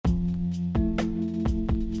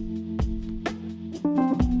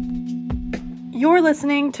You're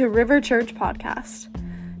listening to River Church Podcast.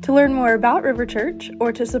 To learn more about River Church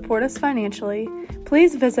or to support us financially,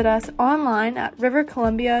 please visit us online at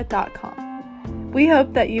rivercolumbia.com. We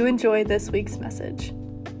hope that you enjoy this week's message. Good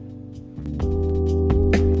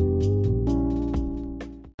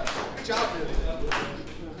job, Billy.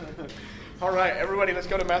 All right, everybody, let's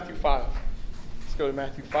go to Matthew 5. Let's go to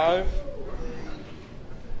Matthew 5.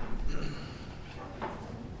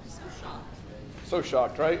 So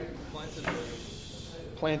shocked, right?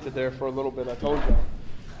 Planted there for a little bit, I told you.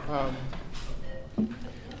 All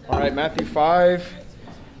right, Matthew 5.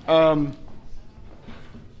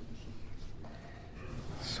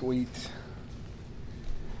 Sweet.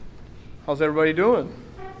 How's everybody doing?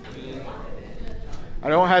 I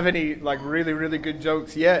don't have any really good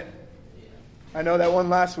jokes yet. I know that one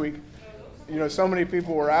last week. So many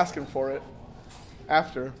people were asking for it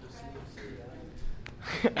after.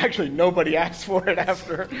 Actually, nobody asked for it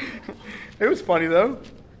after. It was funny, though,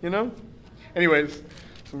 Anyways,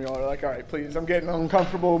 some of y'all are like, all right, please, I'm getting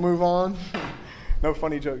uncomfortable, move on. No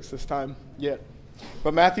funny jokes this time yet.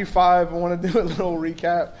 But Matthew 5, I want to do a little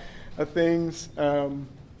recap of things,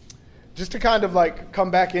 just to kind of come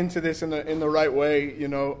back into this in the right way,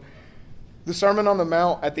 The Sermon on the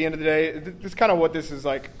Mount, at the end of the day, this is kind of what this is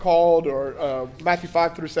called, or Matthew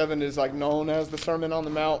 5 through 7 is known as the Sermon on the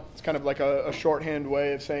Mount. It's kind of like a shorthand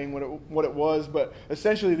way of saying what it was. But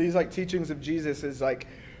essentially, these teachings of Jesus is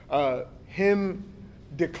him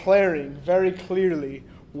declaring very clearly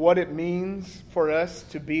what it means for us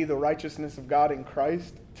to be the righteousness of God in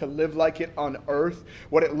Christ, to live like it on earth,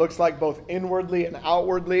 what it looks like both inwardly and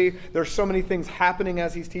outwardly. There's so many things happening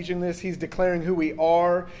as he's teaching this. He's declaring who we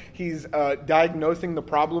are. He's diagnosing the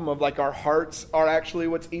problem of our hearts are actually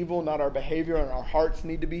what's evil, not our behavior, and our hearts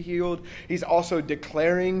need to be healed. He's also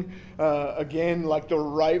declaring, again, the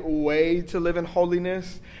right way to live in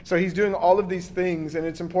holiness. So he's doing all of these things, and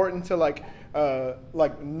it's important to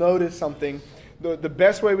notice something. The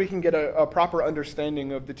best way we can get a proper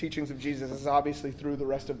understanding of the teachings of Jesus is obviously through the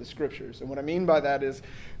rest of the scriptures. And what I mean by that is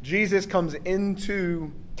Jesus comes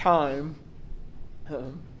into time.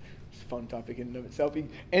 It's a fun topic in and of itself. He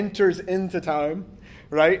enters into time,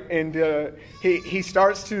 right? And he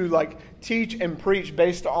starts to teach and preach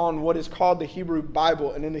based on what is called the Hebrew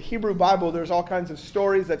Bible. And in the Hebrew Bible, there's all kinds of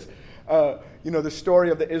stories that's the story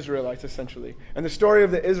of the Israelites, essentially. And the story of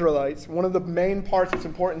the Israelites, one of the main parts that's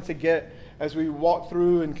important to get as we walk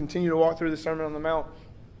through and continue to walk through the Sermon on the Mount,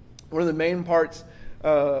 one of the main parts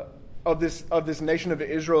of this nation of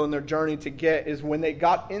Israel and their journey to get is when they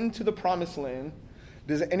got into the Promised Land.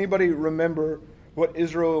 Does anybody remember what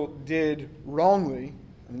Israel did wrongly?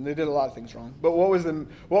 I mean, they did a lot of things wrong, but what was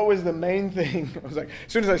the main thing? I was as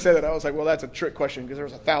soon as I said that, I was well, that's a trick question because there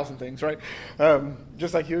was 1,000 things, right?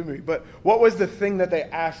 Just like you and me. But what was the thing that they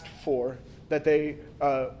asked for that they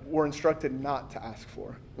were instructed not to ask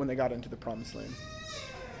for when they got into the Promised Land?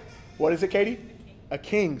 What is it, Katie? A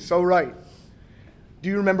king. So right. Do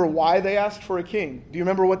you remember why they asked for a king? Do you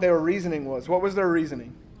remember what their reasoning was? What was their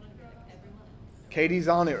reasoning? Katie's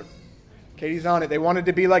on it. Katie's on it. They wanted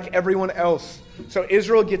to be like everyone else. So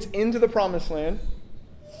Israel gets into the Promised Land.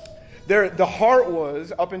 The heart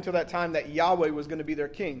was, up until that time, that Yahweh was going to be their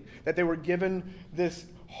king. That they were given this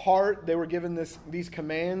heart, they were given these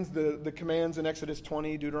commands, the commands in Exodus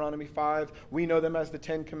 20, Deuteronomy 5. We know them as the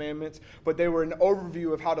 10 Commandments. But they were an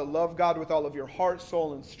overview of how to love God with all of your heart,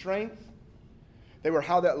 soul, and strength. They were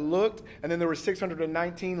how that looked. And then there were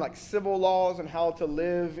 619 civil laws and how to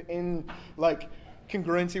live in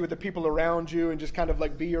congruency with the people around you and just kind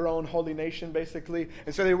of be your own holy nation, basically.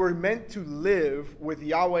 And so they were meant to live with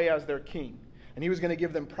Yahweh as their king. And he was going to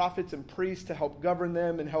give them prophets and priests to help govern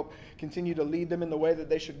them and help continue to lead them in the way that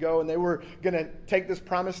they should go. And they were going to take this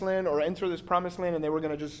promised land or enter this promised land, and they were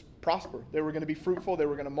going to just prosper. They were going to be fruitful. They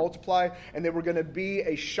were going to multiply. And they were going to be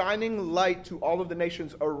a shining light to all of the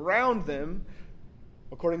nations around them.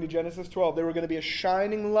 According to Genesis 12, they were going to be a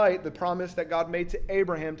shining light, the promise that God made to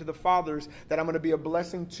Abraham, to the fathers, that I'm going to be a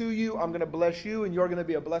blessing to you, I'm going to bless you, and you're going to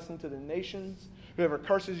be a blessing to the nations. Whoever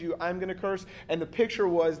curses you, I'm going to curse. And the picture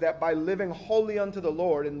was that by living holy unto the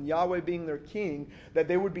Lord, and Yahweh being their king, that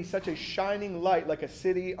they would be such a shining light, like a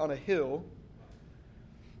city on a hill,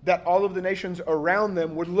 that all of the nations around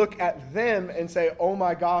them would look at them and say, oh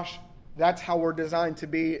my gosh, that's how we're designed to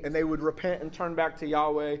be. And they would repent and turn back to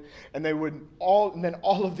Yahweh. And then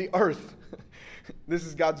all of the earth, this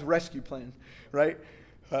is God's rescue plan, right?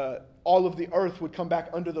 All of the earth would come back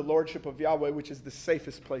under the lordship of Yahweh, which is the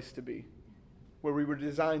safest place to be. Where we were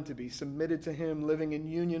designed to be, submitted to him, living in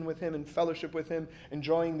union with him, in fellowship with him,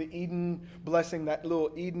 enjoying the Eden blessing, that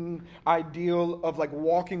little Eden ideal of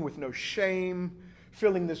walking with no shame,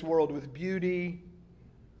 filling this world with beauty,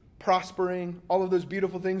 prospering. All of those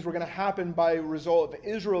beautiful things were going to happen by result of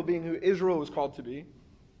Israel being who Israel was called to be.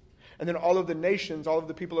 And then all of the nations, all of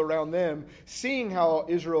the people around them, seeing how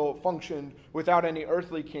Israel functioned without any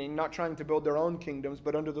earthly king, not trying to build their own kingdoms,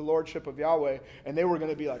 but under the lordship of Yahweh. And they were going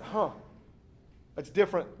to be like, that's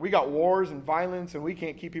different. We got wars and violence, and we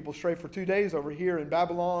can't keep people straight for 2 days over here in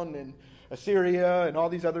Babylon and Assyria and all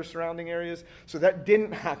these other surrounding areas. So that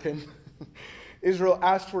didn't happen. Israel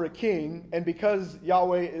asked for a king, and because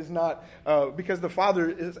Yahweh is not, because the Father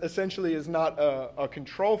is not a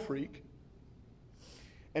control freak,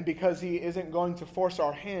 and because he isn't going to force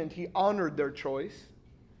our hand, he honored their choice,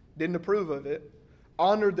 didn't approve of it,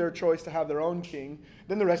 honored their choice to have their own king.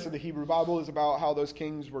 Then the rest of the Hebrew Bible is about how those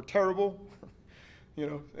kings were terrible.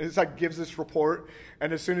 It's like gives this report,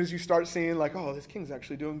 and as soon as you start seeing like, this king's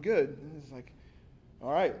actually doing good, it's like,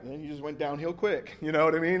 all right, then you just went downhill quick. You know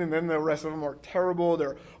what I mean? And then the rest of them are terrible.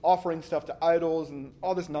 They're offering stuff to idols and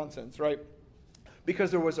all this nonsense, right? Because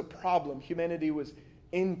there was a problem. Humanity was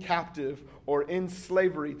in captive or in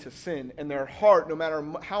slavery to sin. And their heart, no matter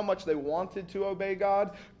how much they wanted to obey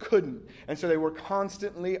God, couldn't. And so they were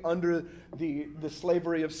constantly under the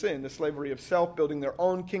slavery of sin, the slavery of self, building their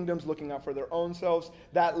own kingdoms, looking out for their own selves.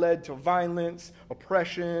 That led to violence,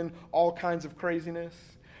 oppression, all kinds of craziness.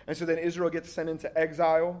 And so then Israel gets sent into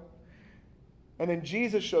exile. And then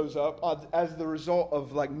Jesus shows up as the result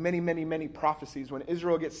of like many, many, many prophecies when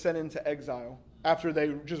Israel gets sent into exile after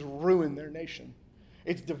they just ruin their nation.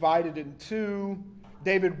 It's divided in two.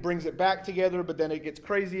 David brings it back together, but then it gets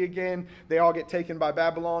crazy again. They all get taken by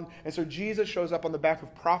Babylon. And so Jesus shows up on the back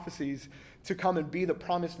of prophecies to come and be the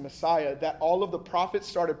promised Messiah that all of the prophets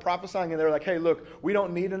started prophesying. And they're like, hey, look, we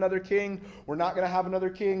don't need another king. We're not going to have another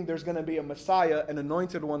king. There's going to be a Messiah, an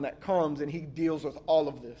anointed one that comes, and he deals with all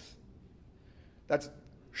of this. That's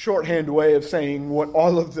shorthand way of saying what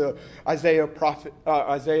all of the Isaiah,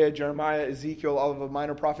 Jeremiah, Ezekiel, all of the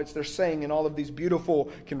minor prophets, they're saying in all of these beautiful,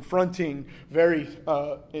 confronting, very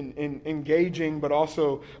engaging, but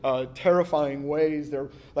also terrifying ways. They're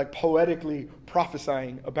like poetically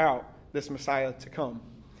prophesying about this Messiah to come.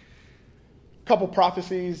 A couple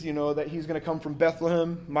prophecies, that he's going to come from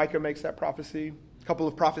Bethlehem. Micah makes that prophecy. A couple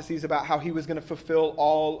of prophecies about how he was going to fulfill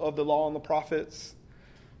all of the law and the prophets.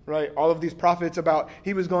 Right? All of these prophets about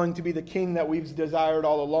he was going to be the king that we've desired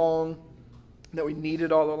all along, that we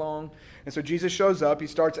needed all along. And so Jesus shows up. He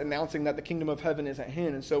starts announcing that the kingdom of heaven is at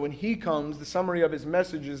hand. And so when he comes, the summary of his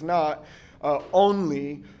message is not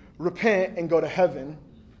only repent and go to heaven.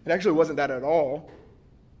 It actually wasn't that at all.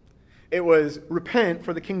 It was repent,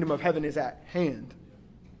 for the kingdom of heaven is at hand.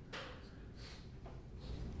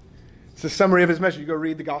 It's the summary of his message. You go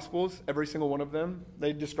read the Gospels, every single one of them.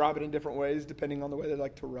 They describe it in different ways depending on the way they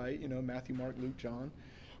like to write. Matthew, Mark, Luke, John.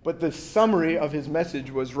 But the summary of his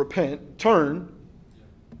message was repent, turn.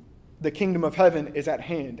 The kingdom of heaven is at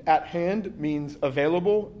hand. At hand means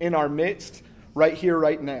available, in our midst, right here,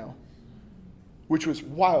 right now. Which was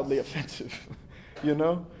wildly offensive,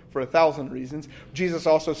 for 1,000 reasons. Jesus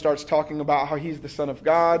also starts talking about how he's the Son of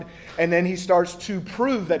God, and then he starts to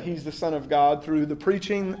prove that he's the Son of God through the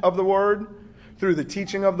preaching of the Word, through the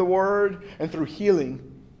teaching of the Word, and through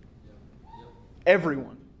healing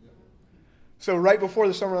everyone. So right before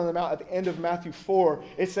the Sermon on the Mount, at the end of Matthew 4,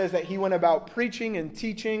 it says that he went about preaching and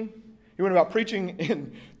teaching. He went about preaching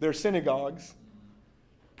in their synagogues,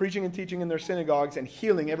 and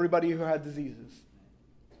healing everybody who had diseases.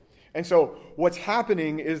 And so what's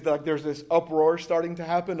happening is that there's this uproar starting to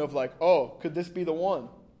happen of like, could this be the one?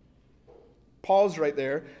 Paul's right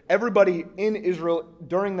there. Everybody in Israel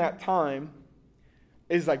during that time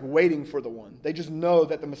is like waiting for the one. They just know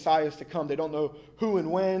that the Messiah is to come. They don't know who and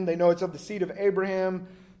when. They know it's of the seed of Abraham,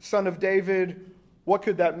 son of David. What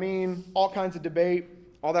could that mean? All kinds of debate,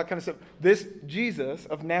 all that kind of stuff. This Jesus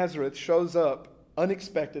of Nazareth shows up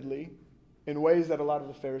unexpectedly in ways that a lot of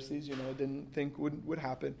the Pharisees, didn't think would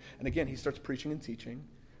happen. And again, he starts preaching and teaching,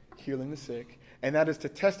 healing the sick. And that is to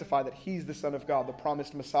testify that he's the Son of God, the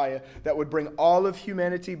promised Messiah, that would bring all of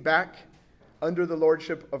humanity back under the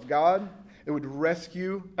lordship of God. It would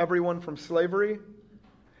rescue everyone from slavery.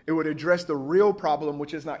 It would address the real problem,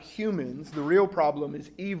 which is not humans. The real problem is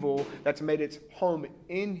evil that's made its home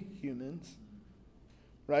in humans.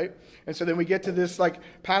 Right? And so then we get to this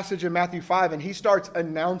passage in Matthew 5, and he starts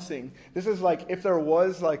announcing. This is like if there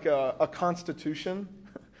was a constitution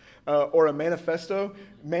or a manifesto,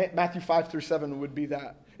 Matthew 5 through 7 would be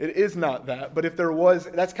that. It is not that. But if there was,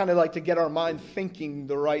 that's kind of like to get our mind thinking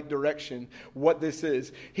the right direction, what this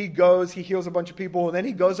is. He goes, he heals a bunch of people, and then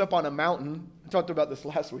he goes up on a mountain. I talked about this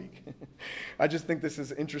last week. I just think this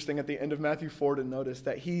is interesting at the end of Matthew 4 to notice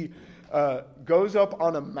that he goes up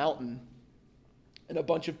on a mountain, and a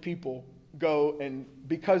bunch of people go, and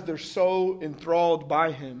because they're so enthralled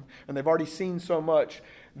by him, and they've already seen so much,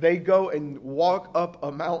 they go and walk up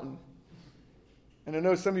a mountain. And I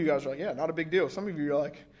know some of you guys are like, yeah, not a big deal. Some of you are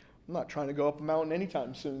like, I'm not trying to go up a mountain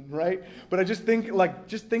anytime soon, right? But I just think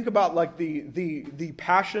about like the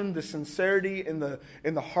passion, the sincerity in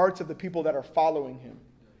the hearts of the people that are following him.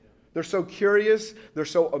 They're so curious, they're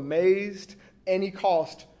so amazed. Any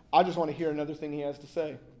cost, I just want to hear another thing he has to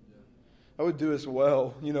say. I would do as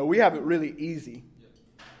well. We have it really easy.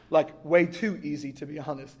 Like way too easy, to be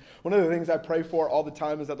honest. One of the things I pray for all the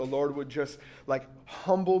time is that the Lord would just like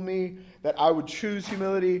humble me, that I would choose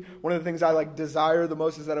humility. One of the things I like desire the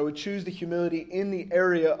most is that I would choose the humility in the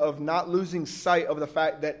area of not losing sight of the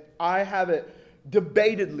fact that I have it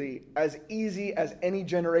debatedly as easy as any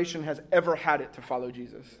generation has ever had it to follow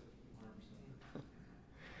Jesus.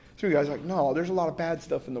 So you guys are like, no, there's a lot of bad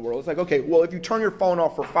stuff in the world. It's like, okay, well, if you turn your phone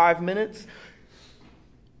off for 5 minutes,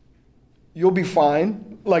 you'll be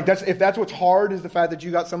fine. Like if that's what's hard is the fact that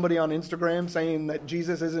you got somebody on Instagram saying that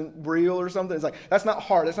Jesus isn't real or something. It's like, that's not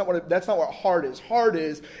hard. That's not what hard is. Hard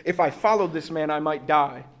is, if I followed this man, I might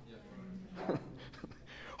die.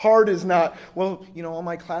 Hard is not, well, all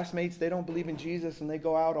my classmates, they don't believe in Jesus and they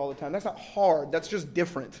go out all the time. That's not hard. That's just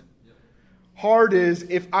different. Hard is,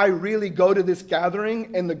 if I really go to this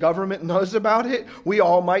gathering and the government knows about it, we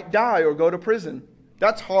all might die or go to prison.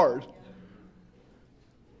 That's hard.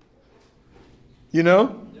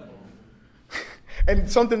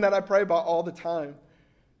 And something that I pray about all the time.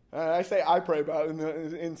 I say I pray about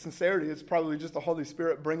in sincerity. It's probably just the Holy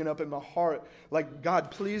Spirit bringing up in my heart. Like,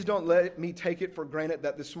 God, please don't let me take it for granted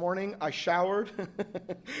that this morning I showered.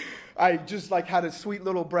 I just had a sweet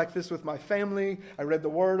little breakfast with my family. I read the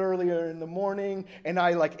word earlier in the morning. And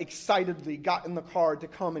I excitedly got in the car to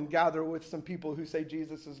come and gather with some people who say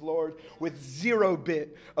Jesus is Lord with zero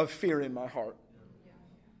bit of fear in my heart.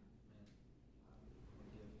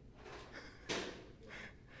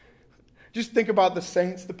 Just think about the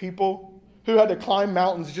saints, the people who had to climb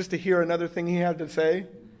mountains just to hear another thing he had to say.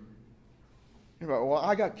 You're like, well,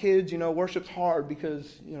 I got kids, worship's hard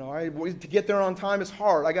because, to get there on time is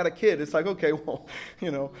hard. I got a kid. It's like, okay, well,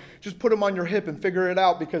 just put them on your hip and figure it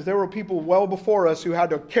out, because there were people well before us who had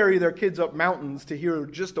to carry their kids up mountains to hear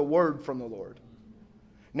just a word from the Lord.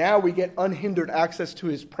 Now we get unhindered access to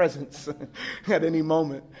his presence at any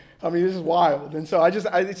moment. I mean, this is wild. And so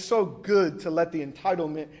it's so good to let the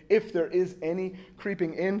entitlement, if there is any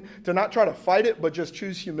creeping in, to not try to fight it, but just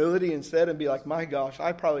choose humility instead and be like, my gosh,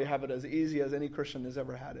 I probably have it as easy as any Christian has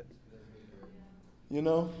ever had it.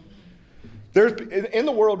 There's in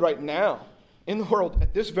the world right now, in the world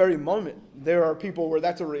at this very moment, there are people where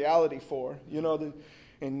that's a reality for,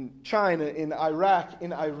 in China, in Iraq,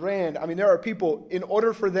 in Iran. I mean, there are people, in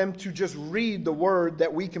order for them to just read the word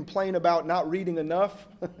that we complain about not reading enough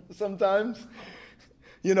sometimes,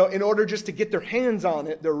 in order just to get their hands on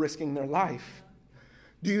it, they're risking their life.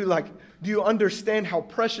 Do you understand how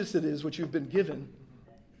precious it is what you've been given?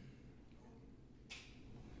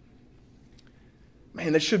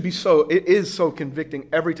 Man, it is so convicting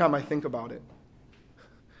every time I think about it.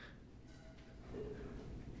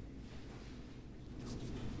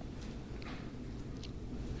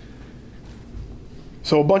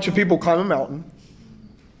 So a bunch of people climb a mountain.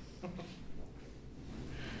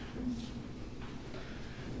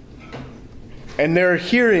 And they're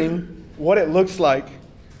hearing what it looks like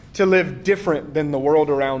to live different than the world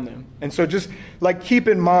around them. And so just keep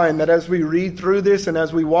in mind that as we read through this and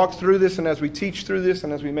as we walk through this and as we teach through this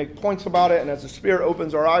and as we make points about it and as the Spirit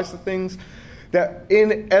opens our eyes to things, that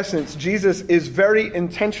in essence, Jesus is very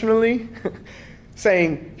intentionally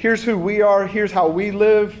saying, here's who we are, here's how we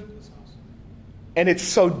live. And it's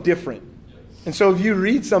so different. And so if you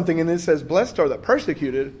read something and it says, blessed are the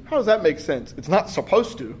persecuted, how does that make sense? It's not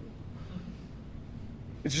supposed to.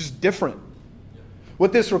 It's just different.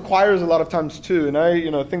 What this requires a lot of times too, and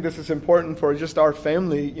I think this is important for just our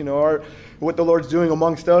family, what the Lord's doing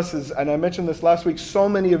amongst us is, and I mentioned this last week, so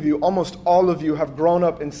many of you, almost all of you have grown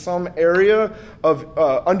up in some area of,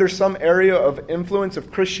 under some area of influence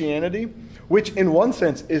of Christianity, which in one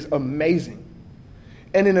sense is amazing.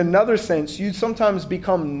 And in another sense, you sometimes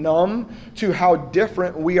become numb to how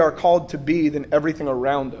different we are called to be than everything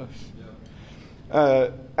around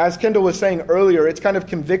us. As Kendall was saying earlier, it's kind of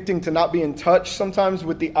convicting to not be in touch sometimes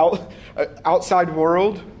with the outside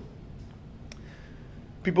world.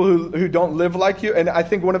 people who don't live like you. And I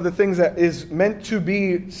think one of the things that is meant to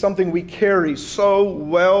be something we carry so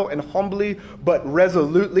well and humbly, but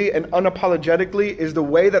resolutely and unapologetically, is the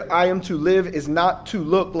way that I am to live is not to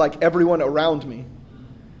look like everyone around me.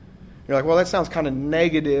 You're like, well, that sounds kind of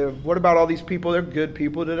negative. What about all these people? They're good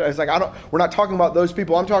people. It's like, we're not talking about those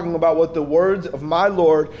people. I'm talking about what the words of my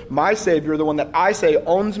Lord, my Savior, the one that I say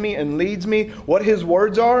owns me and leads me, what his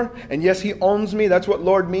words are. And yes, he owns me. That's what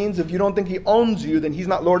Lord means. If you don't think he owns you, then he's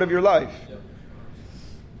not Lord of your life. Yep.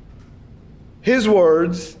 His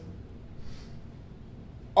words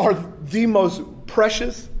are the most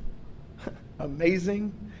precious,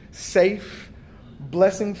 amazing, safe,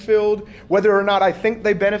 blessing-filled. Whether or not I think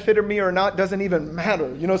they benefited me or not doesn't even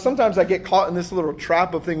matter. You know, sometimes I get caught in this little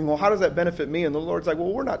trap of thinking, well, how does that benefit me? And the Lord's like,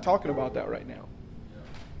 well, we're not talking about that right now.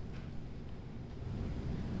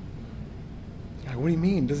 Like, what do you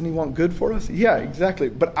mean? Doesn't he want good for us? Yeah, exactly.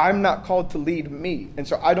 But I'm not called to lead me. And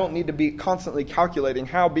so I don't need to be constantly calculating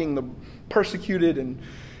how being the persecuted and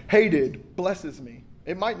hated blesses me.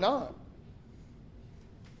 It might not.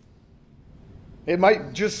 It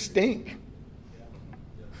might just stink.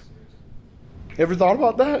 Ever thought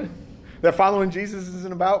about that? That following Jesus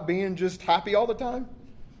isn't about being just happy all the time?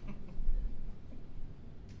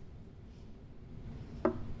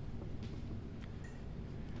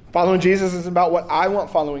 Following Jesus isn't about what I want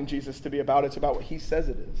following Jesus to be about. It's about what he says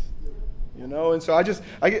it is. You know, and so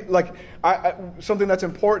I get like, something that's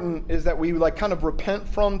important is that we like kind of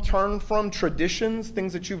turn from traditions,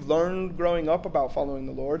 things that you've learned growing up about following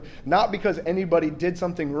the Lord, not because anybody did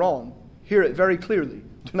something wrong. Hear it very clearly.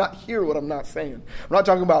 Do not hear what I'm not saying. I'm not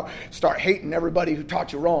talking about start hating everybody who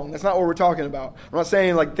taught you wrong. That's not what we're talking about. I'm not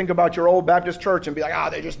saying like think about your old Baptist church and be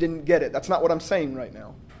like, they just didn't get it. That's not what I'm saying right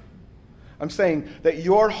now. I'm saying that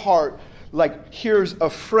your heart like hears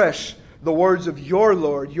afresh the words of your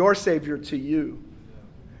Lord, your Savior to you.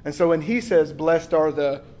 And so when he says, blessed are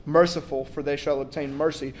the merciful, for they shall obtain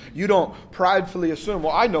mercy, you don't pridefully assume,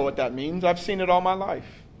 well, I know what that means. I've seen it all my life.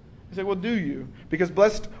 You say, well, do you? Because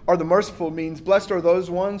blessed are the merciful means blessed are those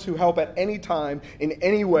ones who help at any time, in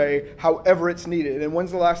any way, however it's needed. And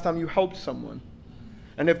when's the last time you helped someone?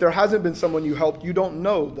 And if there hasn't been someone you helped, you don't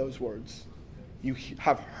know those words. You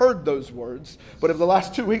have heard those words. But if the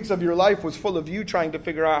last 2 weeks of your life was full of you trying to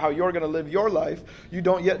figure out how you're going to live your life, you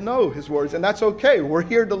don't yet know his words. And that's okay. We're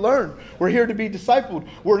here to learn. We're here to be discipled.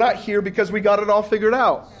 We're not here because we got it all figured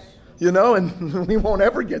out. You know, and we won't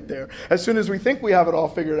ever get there. As soon as we think we have it all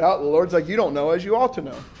figured out, the Lord's like, you don't know as you ought to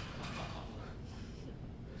know.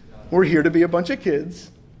 We're here to be a bunch of kids,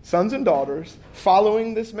 sons and daughters,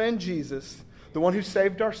 following this man Jesus, the one who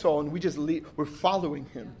saved our soul, and we're following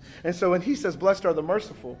him. And so when he says, blessed are the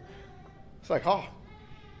merciful, it's like, let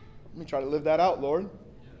me try to live that out, Lord.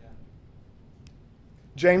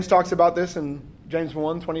 James talks about this in James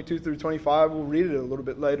 1, 22 through 25. We'll read it a little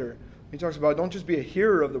bit later. He talks about don't just be a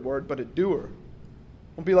hearer of the word, but a doer.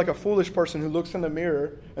 Don't be like a foolish person who looks in the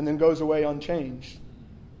mirror and then goes away unchanged.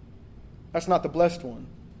 That's not the blessed one.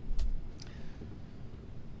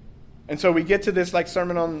 And so we get to this like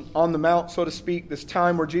Sermon on the Mount, so to speak, this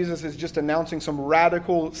time where Jesus is just announcing some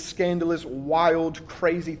radical, scandalous, wild,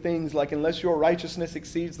 crazy things like unless your righteousness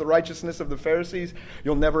exceeds the righteousness of the Pharisees,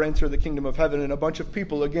 you'll never enter the kingdom of heaven. And a bunch of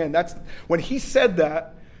people, again, that's when he said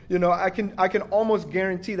that, you know, I can almost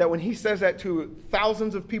guarantee that when he says that to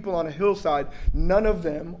thousands of people on a hillside,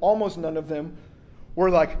 almost none of them were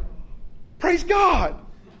like, praise God.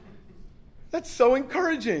 That's so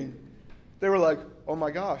encouraging. They were like, oh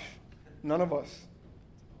my gosh. None of us,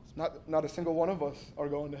 not a single one of us are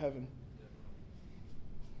going to heaven.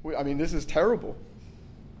 This is terrible.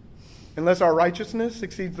 Unless our righteousness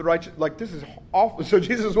exceeds the righteous, like this is awful. So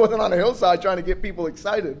Jesus wasn't on a hillside trying to get people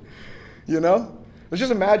excited, you know? Let's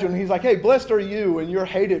just imagine he's like, hey, blessed are you and you're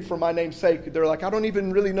hated for my name's sake. They're like, I don't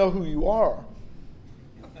even really know who you are.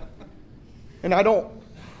 And I don't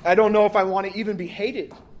know if I want to even be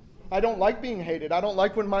hated. I don't like being hated. I don't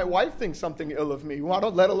like when my wife thinks something ill of me.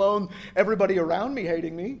 Let alone everybody around me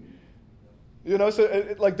hating me. You know, so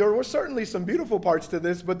there were certainly some beautiful parts to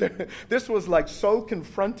this, but this was like so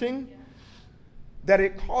confronting that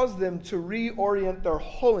it caused them to reorient their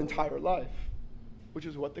whole entire life, which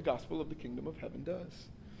is what the gospel of the kingdom of heaven does.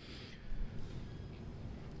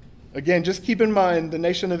 Again, just keep in mind the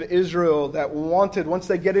nation of Israel that wanted, once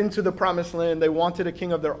they get into the promised land, they wanted a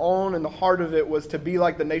king of their own, and the heart of it was to be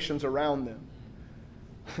like the nations around them.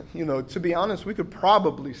 You know, to be honest, we could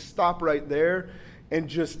probably stop right there and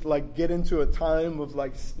just like get into a time of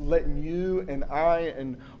like letting you and I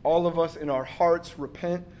and all of us in our hearts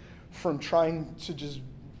repent from trying to just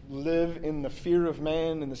live in the fear of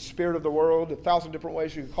man, in the spirit of the world, 1,000 different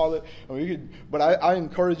ways you could call it. But I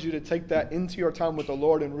encourage you to take that into your time with the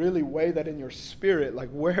Lord and really weigh that in your spirit. Like,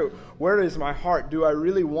 where is my heart? Do I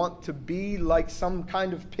really want to be like some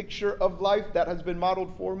kind of picture of life that has been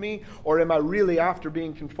modeled for me? Or am I really after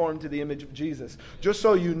being conformed to the image of Jesus? Just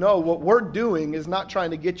so you know, what we're doing is not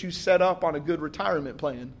trying to get you set up on a good retirement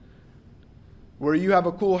plan where you have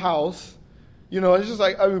a cool house. It's just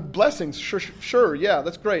like, blessings, sure, yeah,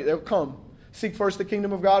 that's great. They'll come. Seek first the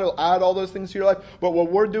kingdom of God. It'll add all those things to your life. But what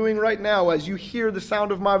we're doing right now, as you hear the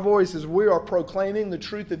sound of my voice, is we are proclaiming the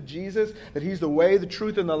truth of Jesus, that he's the way, the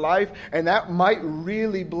truth, and the life. And that might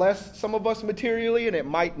really bless some of us materially, and it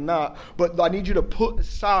might not. But I need you to put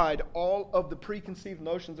aside all of the preconceived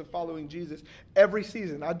notions of following Jesus. Every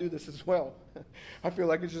season, I do this as well. I feel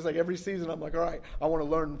like it's just like every season, I'm like, all right, I want to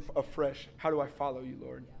learn afresh. How do I follow you,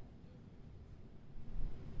 Lord?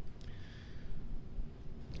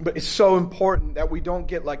 But it's so important that we don't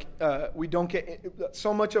get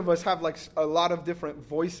so much of us have like a lot of different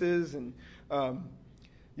voices. And,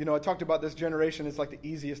 I talked about this generation is like the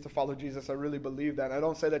easiest to follow Jesus. I really believe that. And I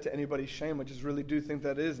don't say that to anybody's shame. I just really do think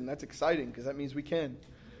that is. And that's exciting because that means we can.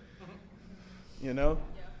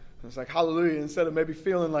 It's like, hallelujah. Instead of maybe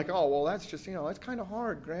feeling like, oh, well, that's just, that's kind of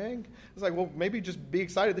hard, Greg. It's like, well, maybe just be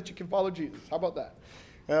excited that you can follow Jesus. How about that?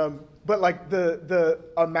 But like the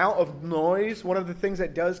amount of noise, one of the things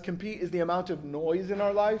that does compete is the amount of noise in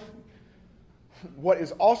our life. What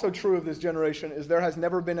is also true of this generation is there has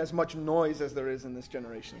never been as much noise as there is in this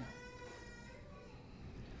generation.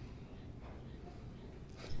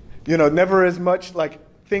 Never as much like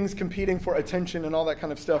things competing for attention and all that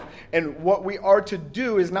kind of stuff. And what we are to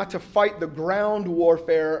do is not to fight the ground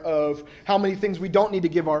warfare of how many things we don't need to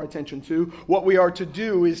give our attention to. What we are to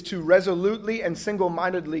do is to resolutely and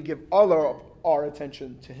single-mindedly give all of our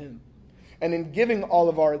attention to him. And in giving all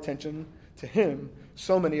of our attention to him,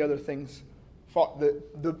 so many other things.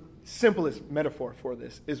 The simplest metaphor for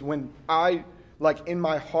this is when I, like in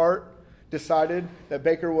my heart, decided that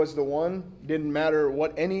Baker was the one, didn't matter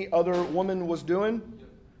what any other woman was doing.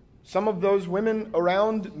 Some of those women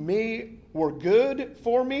around me were good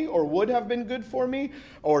for me or would have been good for me,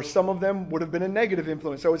 or some of them would have been a negative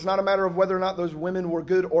influence. So it's not a matter of whether or not those women were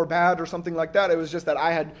good or bad or something like that. It was just that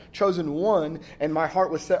I had chosen one and my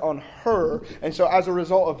heart was set on her. And so as a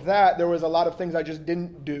result of that, there was a lot of things I just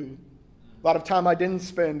didn't do. A lot of time I didn't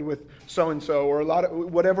spend with so-and-so or a lot of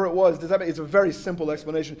whatever it was. It's a very simple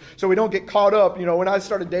explanation. So we don't get caught up. When I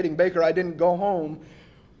started dating Baker, I didn't go home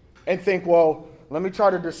and think, well, let me try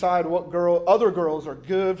to decide what other girls are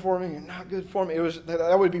good for me and not good for me.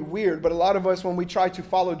 That would be weird. But a lot of us, when we try to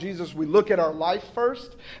follow Jesus, we look at our life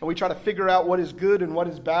first and we try to figure out what is good and what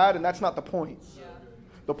is bad. And that's not the point. Yeah.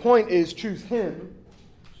 The point is choose him,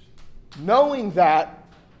 knowing that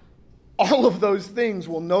all of those things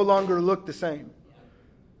will no longer look the same.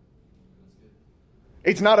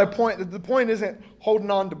 It's not a point. The point isn't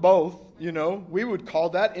holding on to both. We would call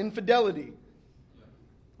that infidelity.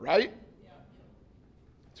 Right?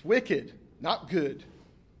 It's wicked, not good.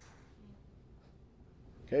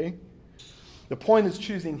 Okay? The point is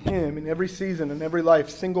choosing him in every season, in every life,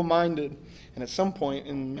 single-minded. And at some point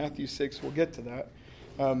in Matthew 6, we'll get to that.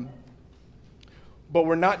 But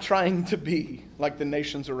we're not trying to be like the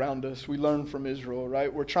nations around us. We learn from Israel,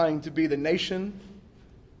 right? We're trying to be the nation,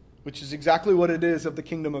 which is exactly what it is of the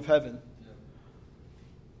kingdom of heaven.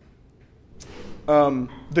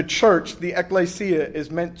 The church, the ecclesia, is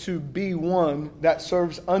meant to be one that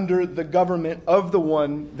serves under the government of the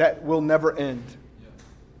one that will never end.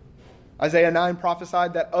 Isaiah 9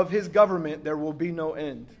 prophesied that of his government there will be no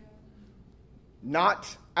end.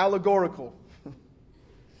 Not allegorical.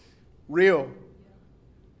 Real.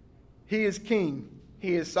 He is king.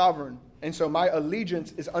 He is sovereign. And so my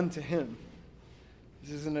allegiance is unto him.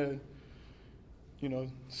 This isn't a,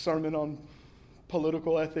 sermon on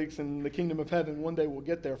political ethics and the kingdom of heaven. One day we'll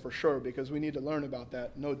get there for sure because we need to learn about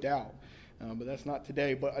that, no doubt. But that's not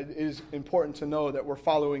today. But it is important to know that we're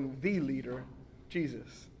following the leader, Jesus.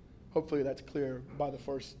 Hopefully that's clear by the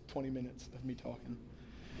first 20 minutes of me talking.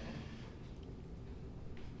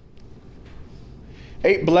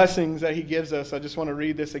 8 blessings that he gives us. I just want to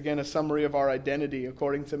read this again, a summary of our identity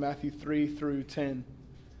according to Matthew 3 through 10,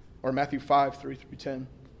 or Matthew 5, 3 through 10.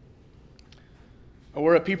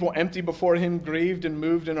 We're a people empty before him, grieved and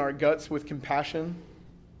moved in our guts with compassion,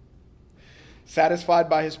 satisfied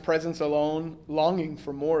by his presence alone, longing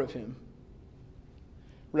for more of him,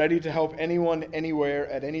 ready to help anyone, anywhere,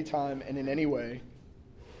 at any time, and in any way,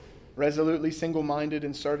 resolutely single-minded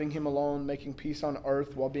in serving him alone, making peace on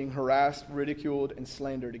earth while being harassed, ridiculed, and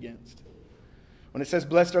slandered against. When it says,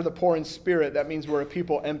 blessed are the poor in spirit, that means we're a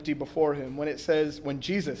people empty before him. When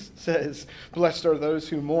Jesus says, blessed are those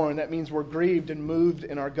who mourn, that means we're grieved and moved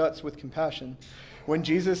in our guts with compassion. When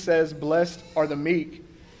Jesus says, blessed are the meek,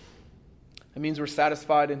 it means we're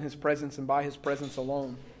satisfied in his presence and by his presence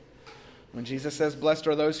alone. When Jesus says, blessed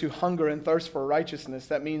are those who hunger and thirst for righteousness,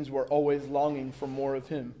 that means we're always longing for more of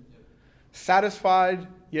him. Satisfied,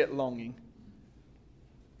 yet longing.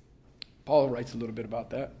 Paul writes a little bit about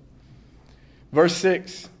that. Verse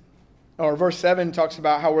 7 talks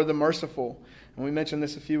about how we're the merciful. And we mentioned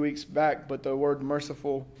this a few weeks back, but the word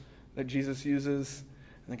merciful that Jesus uses,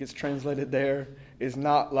 I think it's translated there, is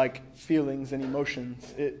not like feelings and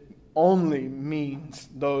emotions. It only means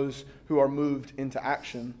those who are moved into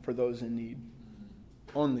action for those in need.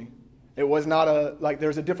 Only. It was not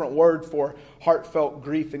there's a different word for heartfelt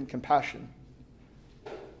grief and compassion.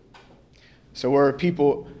 So we're a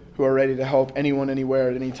people who are ready to help anyone, anywhere,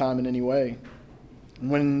 at any time, in any way.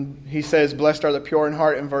 When he says, blessed are the pure in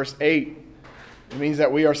heart in verse 8, it means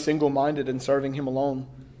that we are single-minded in serving him alone.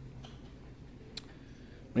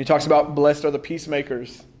 When he talks about blessed are the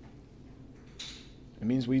peacemakers, it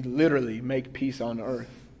means we literally make peace on earth.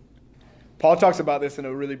 Paul talks about this in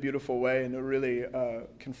a really beautiful way, in a really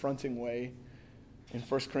confronting way. In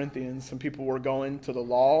 1 Corinthians, some people were going to the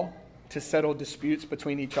law to settle disputes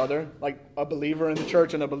between each other, like a believer in the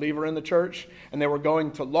church and a believer in the church, and they were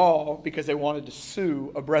going to law because they wanted to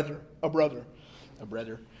sue a brother. I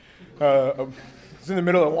was in the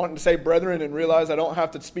middle of wanting to say brethren and realized I don't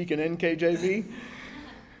have to speak in NKJV.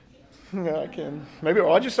 I can. Maybe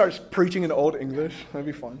I'll just start preaching in Old English. That'd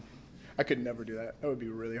be fun. I could never do that. That would be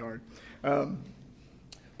really hard.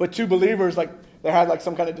 But two believers, they had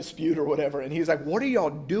some kind of dispute or whatever. And he's like, what are y'all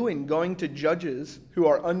doing going to judges who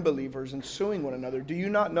are unbelievers and suing one another? Do you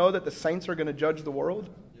not know that the saints are going to judge the world?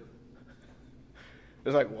 Yep.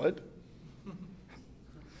 It's like, what?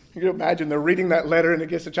 You can imagine they're reading that letter and it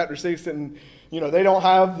gets to chapter 6 and, they don't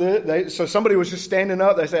have so somebody was just standing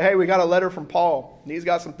up. They say, hey, we got a letter from Paul. And he's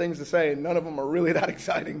got some things to say. And none of them are really that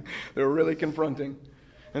exciting. They're really confronting.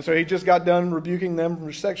 And so he just got done rebuking them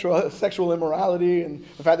for sexual immorality and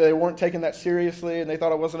the fact that they weren't taking that seriously and they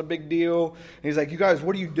thought it wasn't a big deal. And he's like, you guys,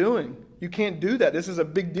 what are you doing? You can't do that. This is a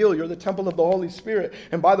big deal. You're the temple of the Holy Spirit.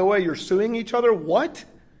 And by the way, you're suing each other? What?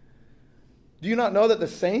 Do you not know that the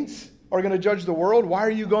saints are going to judge the world? Why are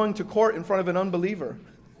you going to court in front of an unbeliever?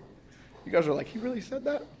 You guys are like, he really said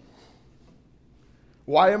that?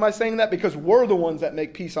 Why am I saying that? Because we're the ones that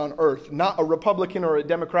make peace on earth, not a Republican or a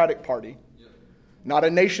Democratic party. Not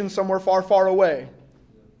a nation somewhere far, far away.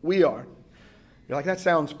 We are. You're like, that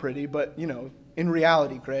sounds pretty, but, in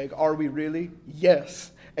reality, Craig, are we really?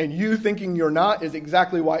 Yes. And you thinking you're not is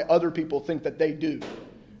exactly why other people think that they do.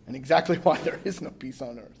 And exactly why there is no peace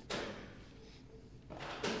on earth.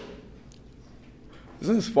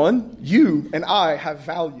 Isn't this fun? You and I have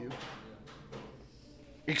value.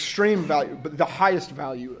 Extreme value, but the highest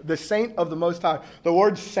value. The saint of the Most High. The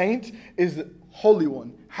word saint is the Holy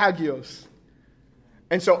One, hagios.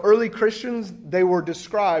 And so early Christians, they would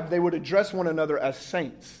address one another as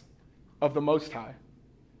saints of the Most High.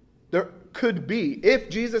 There could be, if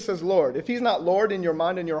Jesus is Lord, if he's not Lord in your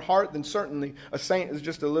mind and your heart, then certainly a saint is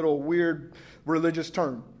just a little weird religious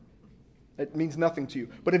term. It means nothing to you.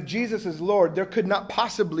 But if Jesus is Lord, there could not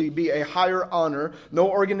possibly be a higher honor, no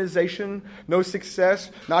organization, no success,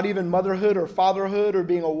 not even motherhood or fatherhood or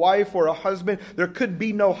being a wife or a husband. There could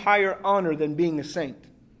be no higher honor than being a saint.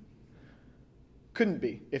 Couldn't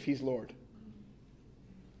be if he's Lord.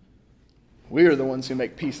 We are the ones who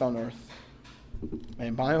make peace on earth.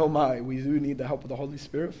 And my oh my, we do need the help of the Holy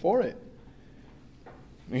Spirit for it.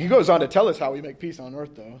 And he goes on to tell us how we make peace on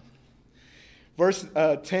earth, though. Verse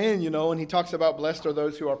 10, and he talks about blessed are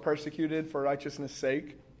those who are persecuted for righteousness'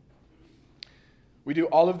 sake. We do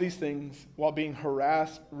all of these things while being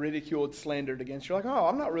harassed, ridiculed, slandered against. You're like, oh,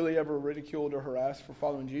 I'm not really ever ridiculed or harassed for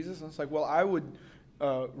following Jesus. And it's like, well, I would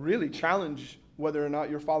really challenge whether or not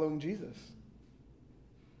you're following Jesus.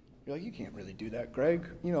 You're like, you can't really do that, Greg.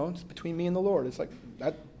 It's between me and the Lord. It's like,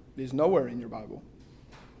 that is nowhere in your Bible.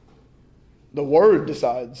 The Word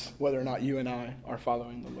decides whether or not you and I are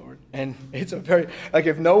following the Lord. And it's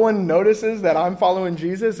if no one notices that I'm following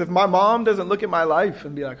Jesus, if my mom doesn't look at my life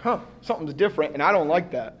and be like, something's different, and I don't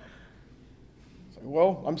like that. It's like,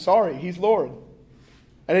 well, I'm sorry, he's Lord.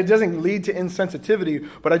 And it doesn't lead to insensitivity,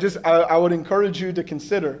 but I would encourage you to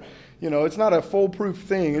consider, it's not a foolproof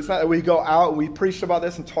thing. It's not that we go out, we preached about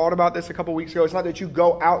this and taught about this a couple weeks ago. It's not that you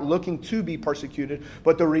go out looking to be persecuted,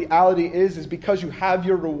 but the reality is because you have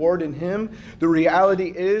your reward in him, the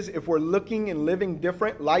reality is if we're looking and living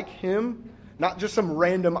different like him, Not just some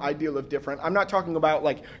random ideal of different. I'm not talking about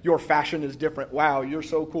like your fashion is different. Wow, you're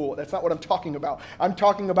so cool. That's not what I'm talking about. I'm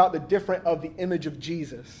talking about the different of the image of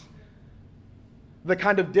Jesus. The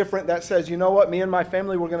kind of different that says, you know what, me and my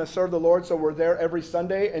family, we're going to serve the Lord, so we're there every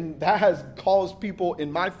Sunday. And that has caused people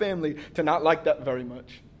in my family to not like that very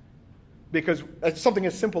much. Because it's something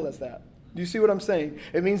as simple as that. Do you see what I'm saying?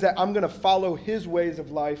 It means that I'm going to follow his ways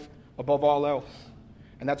of life above all else.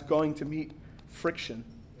 And that's going to meet friction.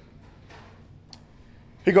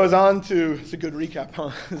 He goes on to, it's a good recap,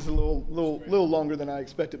 huh? It's a little longer than I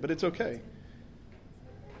expected, but it's okay.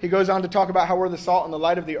 He goes on to talk about how we're the salt and the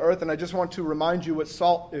light of the earth, and I just want to remind you what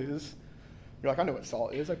salt is. You're like, I know what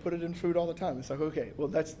salt is. I put it in food all the time. It's like, okay, well,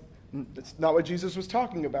 that's not what Jesus was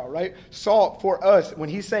talking about, right? Salt for us, when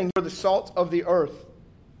he's saying we're the salt of the earth,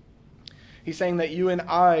 he's saying that you and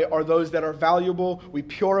I are those that are valuable. We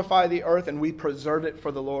purify the earth and we preserve it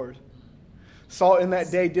for the Lord. Salt in that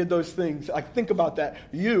day did those things. Like, think about that.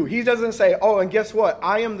 He doesn't say, oh, and guess what?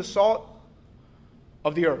 I am the salt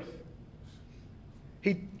of the earth.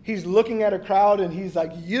 He's looking at a crowd and he's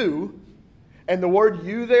like, you. And the word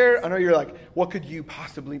you there, I know you're like, what could you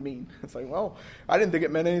possibly mean? It's like, well, I didn't think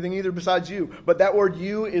it meant anything either besides you. But that word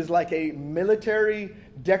you is like a military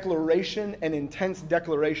declaration, an intense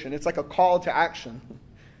declaration. It's like a call to action.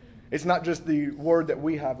 It's not just the word that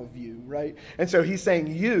we have of you, right? And so he's saying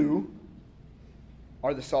you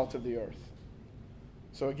are the salt of the earth.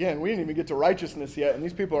 So again, we didn't even get to righteousness yet, and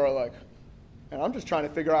these people are like, and I'm just trying to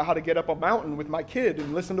figure out how to get up a mountain with my kid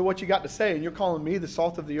and listen to what you got to say, and you're calling me the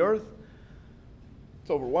salt of the earth? It's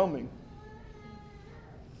overwhelming.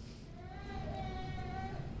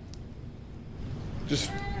 Just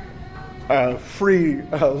a free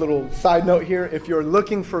little side note here. If you're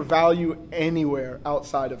looking for value anywhere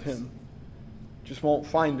outside of him, just won't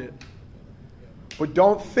find it. But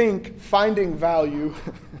don't think finding value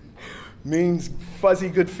means fuzzy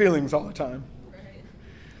good feelings all the time.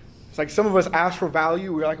 It's like some of us ask for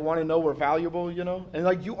value. We want to know we're valuable, And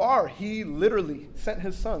like you are. He literally sent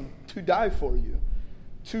his son to die for you,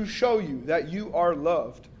 to show you that you are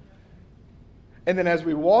loved. And then as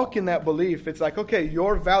we walk in that belief, it's like, okay,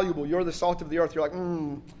 you're valuable. You're the salt of the earth. You're like,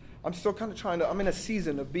 I'm still kind of I'm in a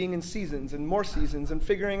season of being in seasons and more seasons and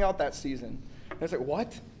figuring out that season. And it's like,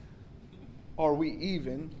 what are we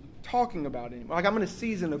even talking about anymore? Like, I'm in a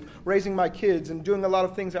season of raising my kids and doing a lot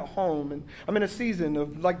of things at home, and I'm in a season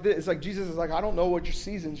of like this. It's like Jesus is like, I don't know what your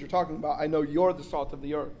seasons you're talking about. I know you're the salt of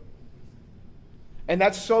the earth. And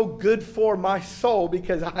that's so good for my soul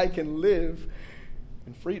because I can live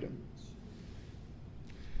in freedom.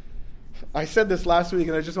 I said this last week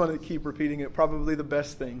and I just wanted to keep repeating it. Probably the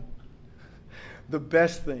best thing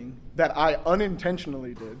that I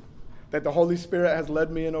unintentionally did, that the Holy Spirit has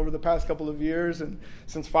led me in over the past couple of years and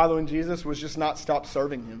since following Jesus, was just not stop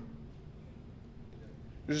serving him.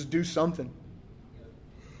 Just do something.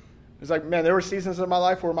 It's like, man, there were seasons in my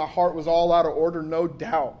life where my heart was all out of order, no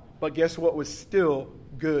doubt. But guess what was still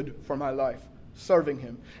good for my life? Serving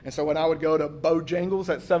him. And so when I would go to Bojangles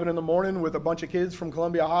at 7 a.m. with a bunch of kids from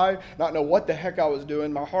Columbia High, not know what the heck I was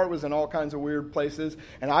doing. My heart was in all kinds of weird places.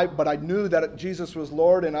 But I knew that Jesus was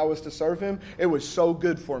Lord and I was to serve him. It was so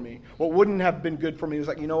good for me. What wouldn't have been good for me was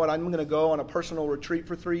like, you know what? I'm going to go on a personal retreat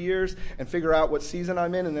for 3 years and figure out what season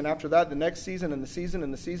I'm in. And then after that, the next season and the season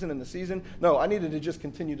and the season and the season. No, I needed to just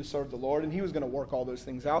continue to serve the Lord. And he was going to work all those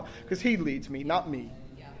things out because he leads me, not me.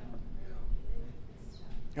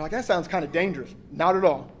 You're like, that sounds kind of dangerous. Not at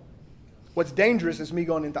all. What's dangerous is me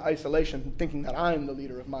going into isolation thinking that I'm the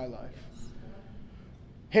leader of my life.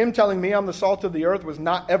 Him telling me I'm the salt of the earth was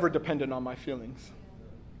not ever dependent on my feelings.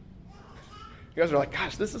 You guys are like,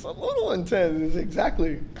 gosh, this is a little intense.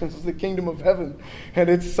 Exactly. This is the kingdom of heaven. And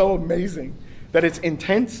it's so amazing that it's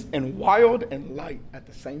intense and wild and light at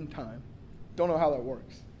the same time. Don't know how that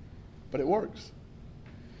works, but it works.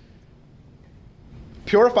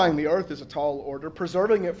 Purifying the earth is a tall order.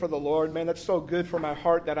 Preserving it for the Lord, man, that's so good for my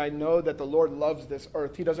heart that I know that the Lord loves this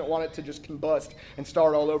earth. He doesn't want it to just combust and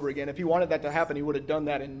start all over again. If he wanted that to happen, he would have done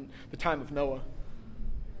that in the time of Noah.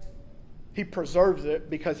 He preserves it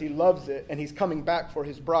because he loves it, and he's coming back for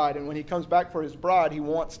his bride. And when he comes back for his bride, he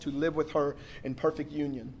wants to live with her in perfect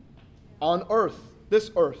union. On earth, this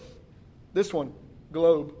one,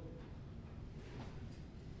 globe.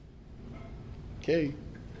 Okay.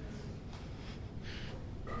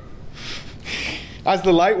 As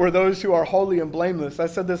the light were those who are holy and blameless. I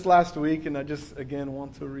said this last week, and I just, again,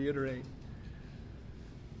 want to reiterate.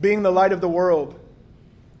 Being the light of the world,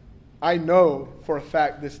 I know for a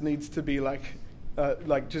fact this needs to be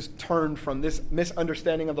just turned from this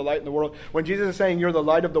misunderstanding of the light in the world. When Jesus is saying you're the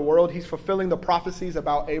light of the world, he's fulfilling the prophecies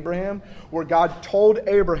about Abraham, where God told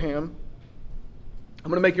Abraham I'm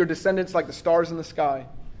going to make your descendants like the stars in the sky.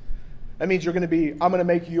 That means I'm going to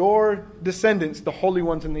make your descendants the holy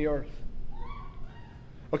ones in the earth.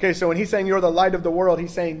 Okay, so when he's saying you're the light of the world,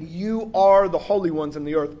 he's saying you are the holy ones in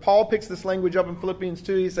the earth. Paul picks this language up in Philippians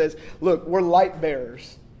 2. He says, look, we're light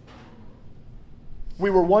bearers. We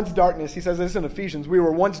were once darkness. He says this in Ephesians. We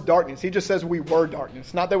were once darkness. He just says we were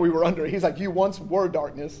darkness. Not that we were under it. He's like, you once were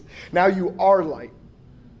darkness. Now you are light.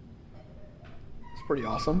 It's pretty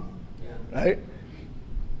awesome, right?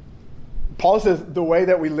 Paul says the way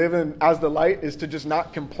that we live in as the light is to just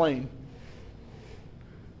not complain.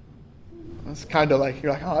 It's kind of like,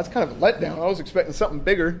 you're like, oh, that's kind of a letdown. I was expecting something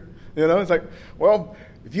bigger. You know, it's like, well,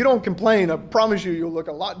 if you don't complain, I promise you'll look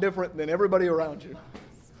a lot different than everybody around you.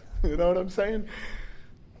 You know what I'm saying?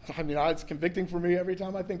 I mean, it's convicting for me every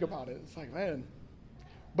time I think about it. It's like, man.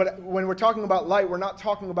 But when we're talking about light, we're not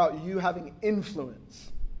talking about you having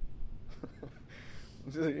influence.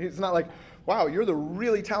 It's not like, wow, you're the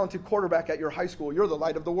really talented quarterback at your high school. You're the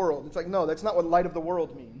light of the world. It's like, no, that's not what light of the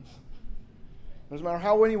world means. Doesn't matter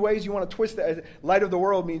how many ways you want to twist it. Light of the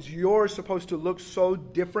world means you're supposed to look so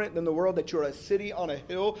different than the world that you're a city on a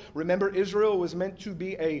hill. Remember, Israel was meant to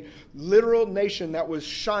be a literal nation that was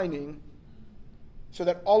shining so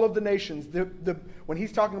that all of the nations, when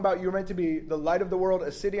he's talking about you're meant to be the light of the world,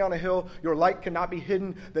 a city on a hill, your light cannot be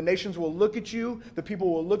hidden. The nations will look at you, the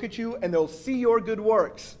people will look at you, and they'll see your good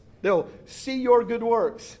works. They'll see your good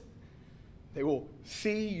works. They will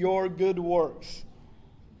see your good works.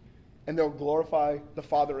 And they'll glorify the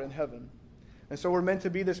Father in heaven. And so we're meant to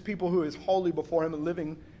be this people who is holy before him and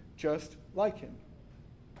living just like him.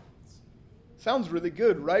 Sounds really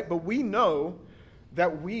good, right? But we know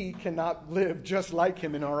that we cannot live just like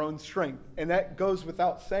him in our own strength. And that goes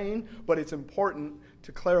without saying, but it's important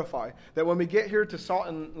to clarify. That when we get here to salt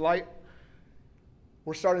and light,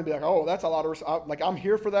 we're starting to be like, oh, that's a lot of, like, I'm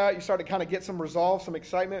here for that. You start to kind of get some resolve, some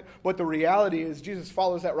excitement. But the reality is Jesus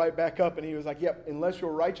follows that right back up. And he was like, yep, unless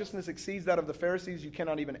your righteousness exceeds that of the Pharisees, you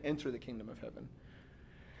cannot even enter the kingdom of heaven.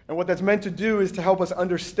 And what that's meant to do is to help us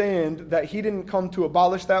understand that he didn't come to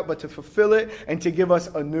abolish that, but to fulfill it and to give us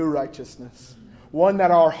a new righteousness. One that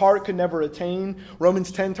our heart could never attain.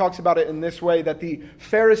 Romans 10 talks about it in this way, that the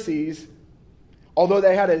Pharisees, although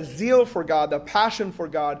they had a zeal for God, a passion for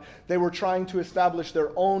God, they were trying to establish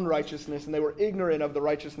their own righteousness, and they were ignorant of the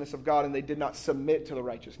righteousness of God, and they did not submit to the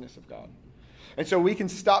righteousness of God. And so we can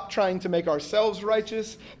stop trying to make ourselves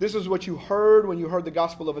righteous. This is what you heard when you heard the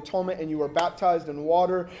gospel of atonement and you were baptized in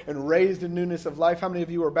water and raised in newness of life. How many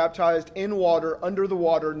of you were baptized in water, under the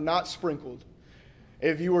water, not sprinkled?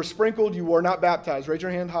 If you were sprinkled, you were not baptized. Raise your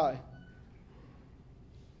hand high.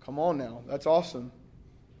 Come on now. That's awesome.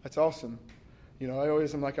 That's awesome. You know, I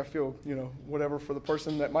always am like, I feel, whatever for the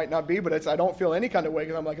person that might not be, but I don't feel any kind of way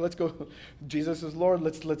because I'm like, let's go. Jesus is Lord.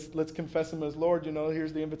 Let's confess him as Lord.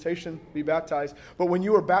 Here's the invitation, be baptized. But when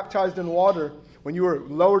you were baptized in water, when you were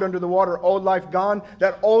lowered under the water, old life gone,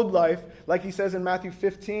 that old life, like he says in Matthew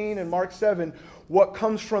 15 and Mark 7, what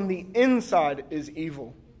comes from the inside is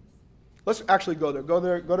evil. Let's actually go there.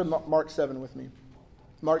 Go to Mark 7 with me.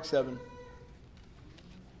 Mark 7.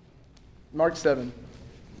 Mark 7.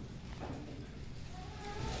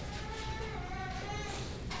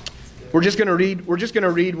 We're just going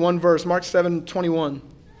to read one verse, Mark 7:21.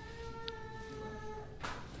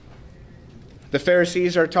 The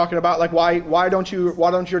Pharisees are talking about, like, why don't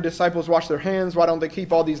your disciples wash their hands? Why don't they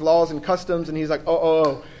keep all these laws and customs? And he's like,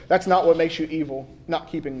 oh, that's not what makes you evil, not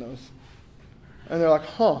keeping those. And they're like,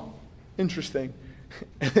 interesting.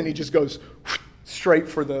 And then he just goes straight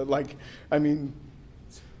for the,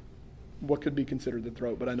 what could be considered the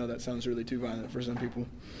throat, but I know that sounds really too violent for some people.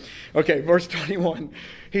 Okay, verse 21.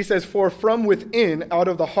 He says, for from within, out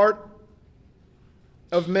of the heart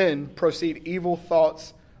of men, proceed evil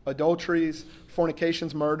thoughts, adulteries,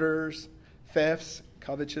 fornications, murders, thefts,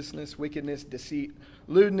 covetousness, wickedness, deceit,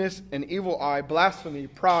 lewdness, an evil eye, blasphemy,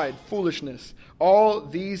 pride, foolishness. All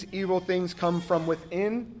these evil things come from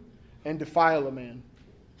within and defile a man.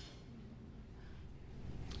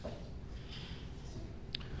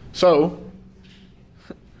 So,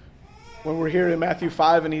 when we're here in Matthew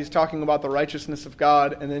 5 and he's talking about the righteousness of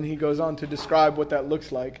God, and then he goes on to describe what that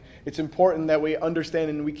looks like, it's important that we understand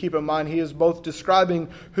and we keep in mind he is both describing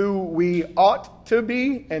who we ought to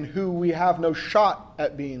be and who we have no shot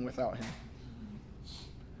at being without him.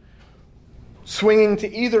 Swinging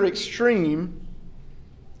to either extreme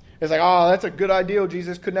is like, oh, that's a good ideal.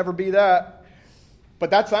 Jesus could never be that.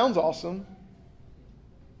 But that sounds awesome.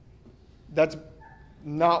 That's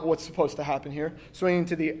not what's supposed to happen here. Swinging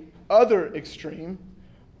to the other extreme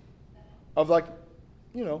of like,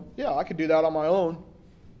 I could do that on my own.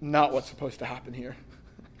 Not what's supposed to happen here.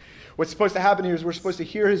 What's supposed to happen here is we're supposed to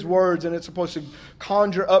hear his words, and it's supposed to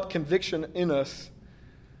conjure up conviction in us.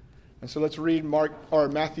 And so let's read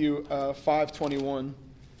Matthew 5:21.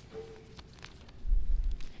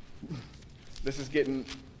 This is getting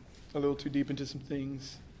a little too deep into some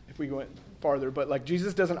things if we go farther. But like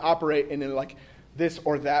Jesus doesn't operate in like this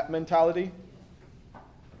or that mentality.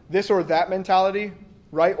 This or that mentality,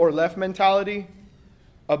 right or left mentality,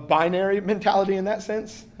 a binary mentality in that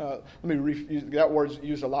sense. Let me use that word's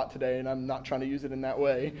used a lot today, and I'm not trying to use it in that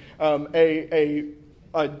way.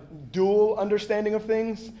 A dual understanding of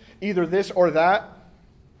things, either this or that.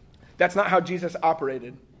 That's not how Jesus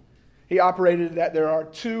operated. He operated that there are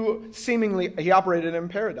he operated in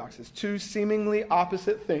paradoxes, two seemingly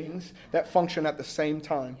opposite things that function at the same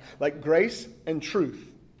time, like grace and truth.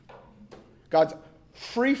 God's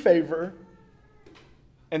free favor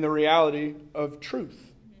and the reality of truth.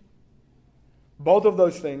 Both of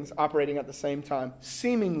those things operating at the same time,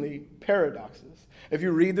 seemingly paradoxes. If you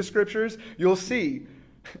read the scriptures, you'll see,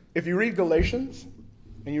 if you read Galatians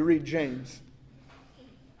and you read James,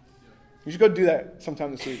 you should go do that sometime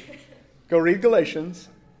this week. Go read Galatians,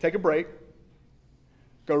 take a break,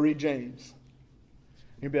 go read James.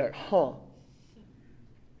 You'll be like,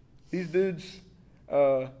 these dudes,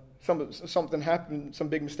 something happened, some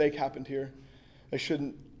big mistake happened here.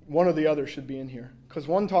 One or the other should be in here. Because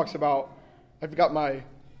one talks about, I've got my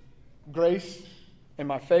grace and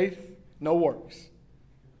my faith, no works.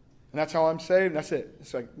 And that's how I'm saved, and that's it.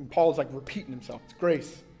 It's like Paul's like repeating himself. It's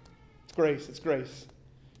grace. It's grace. It's grace.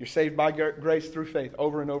 You're saved by grace through faith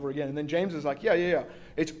over and over again. And then James is like, yeah.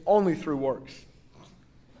 It's only through works.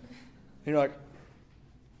 And you're like,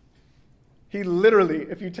 he literally,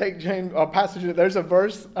 if you take James, a passage, there's a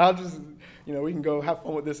verse, we can go have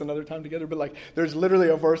fun with this another time together, but like, there's literally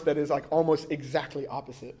a verse that is like almost exactly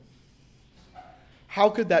opposite. How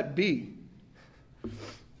could that be?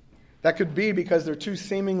 That could be because they're two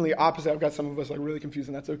seemingly opposite. I've got some of us like really confused,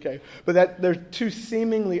 and that's okay. But that they're two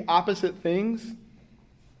seemingly opposite things,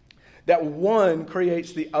 that one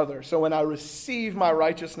creates the other. So when I receive my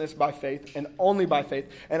righteousness by faith and only by faith,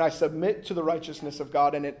 and I submit to the righteousness of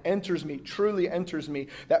God, and it enters me, truly enters me,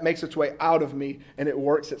 that makes its way out of me, and it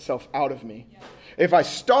works itself out of me. Yeah. If I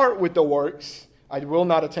start with the works, I will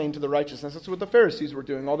not attain to the righteousness. That's what the Pharisees were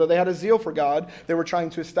doing. Although they had a zeal for God, they were trying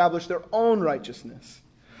to establish their own righteousness.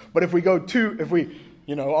 But if we aren't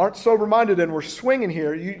sober-minded and we're swinging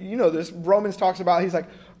here, you know this. Romans talks about, he's like,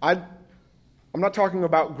 I'm not talking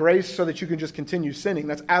about grace so that you can just continue sinning.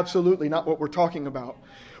 That's absolutely not what we're talking about.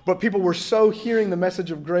 But people were so hearing the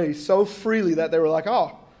message of grace so freely that they were like,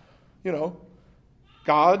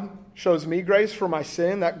 God shows me grace for my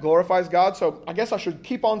sin. That glorifies God. So I guess I should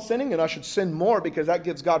keep on sinning, and I should sin more because that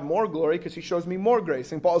gives God more glory because he shows me more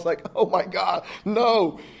grace. And Paul's like, oh my God,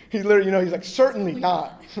 no. He literally, he's like, certainly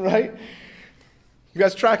not, right? You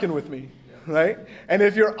guys tracking with me? Right? And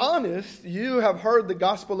if you're honest, you have heard the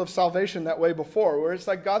gospel of salvation that way before, where it's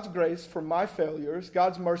like God's grace for my failures,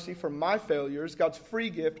 God's mercy for my failures, God's free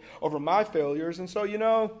gift over my failures. And so,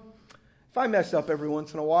 if I mess up every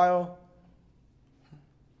once in a while,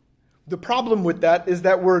 the problem with that is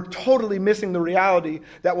that we're totally missing the reality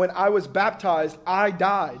that when I was baptized, I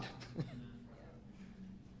died.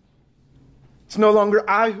 It's no longer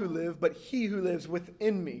I who live, but he who lives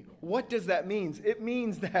within me. What does that mean? It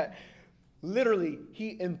means that literally,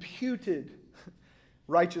 he imputed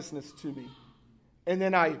righteousness to me. And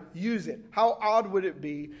then I use it. How odd would it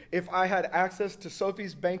be if I had access to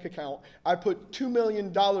Sophie's bank account, I put $2 million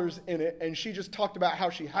in it, and she just talked about how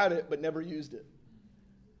she had it but never used it?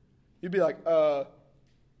 You'd be like,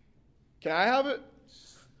 can I have it?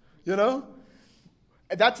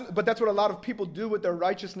 But that's what a lot of people do with their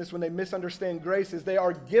righteousness when they misunderstand grace, is they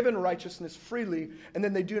are given righteousness freely, and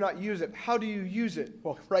then they do not use it. How do you use it?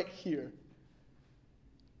 Well, right here.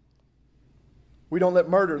 We don't let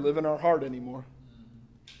murder live in our heart anymore.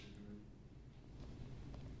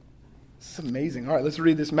 This is amazing. All right, let's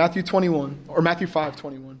read this. Matthew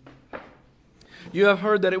 5:21. You have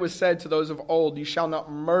heard that it was said to those of old, you shall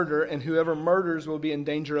not murder, and whoever murders will be in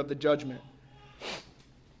danger of the judgment.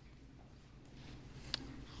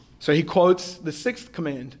 So he quotes the sixth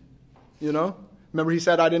command, Remember he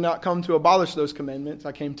said, I did not come to abolish those commandments.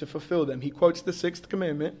 I came to fulfill them. He quotes the sixth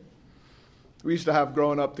commandment. We used to have,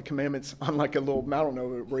 growing up, the commandments on like a little, I don't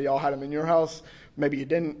know, where y'all had them in your house. Maybe you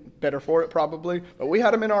didn't, better for it probably. But we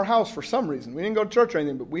had them in our house for some reason. We didn't go to church or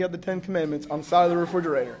anything, but we had the 10 commandments on the side of the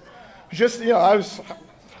refrigerator. Just,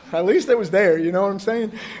 at least it was there, you know what I'm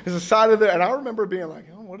saying? It's the side of there. And I remember being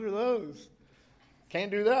like, what are those?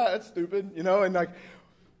 Can't do that, that's stupid, and like,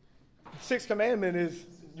 the sixth commandment is,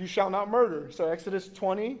 you shall not murder. So Exodus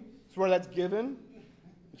 20 is where that's given.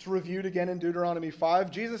 It's reviewed again in Deuteronomy 5.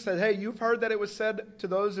 Jesus said, hey, you've heard that it was said to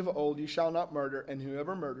those of old, you shall not murder, and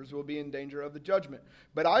whoever murders will be in danger of the judgment.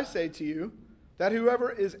 But I say to you that whoever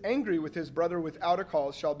is angry with his brother without a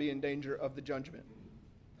cause shall be in danger of the judgment.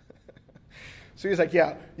 So he's like,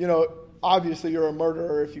 yeah, obviously you're a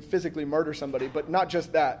murderer if you physically murder somebody, but not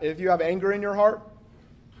just that. If you have anger in your heart,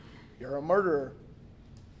 you're a murderer.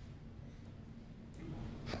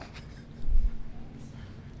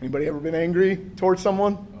 Anybody ever been angry towards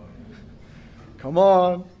someone? Come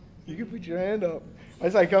on. You can put your hand up. I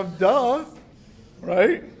was like, duh.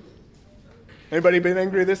 Right? Anybody been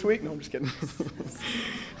angry this week? No, I'm just kidding.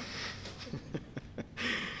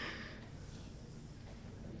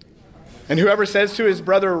 And whoever says to his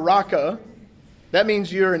brother, Raka, that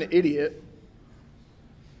means you're an idiot.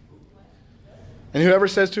 And whoever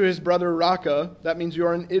says to his brother, Raka, that means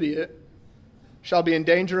you're an idiot, shall be in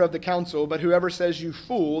danger of the council. But whoever says you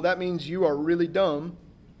fool, that means you are really dumb,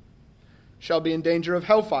 shall be in danger of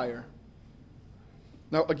hellfire.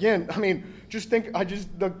 Now, again, just think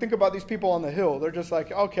about these people on the hill. They're just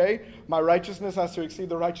like, okay, my righteousness has to exceed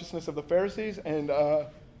the righteousness of the Pharisees, and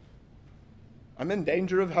I'm in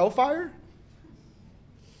danger of hellfire?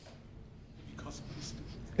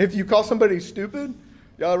 If you call somebody stupid,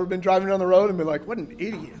 y'all ever been driving down the road and been like, what an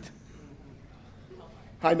idiot?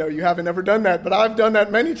 I know you haven't ever done that, but I've done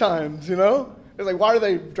that many times, It's like, why are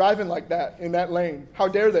they driving like that in that lane? How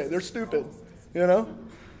dare they? They're stupid,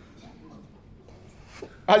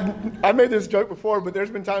 I made this joke before, but there's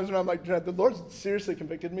been times when I'm like, the Lord seriously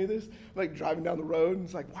convicted me of this. I'm like driving down the road, and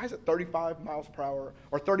it's like, why is it 35 miles per hour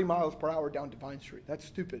or 30 miles per hour down Divine Street? That's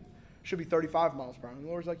stupid. It should be 35 miles per hour. And the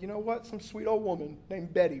Lord's like, you know what? Some sweet old woman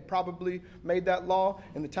named Betty probably made that law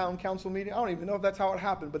in the town council meeting. I don't even know if that's how it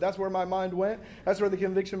happened, but that's where my mind went. That's where the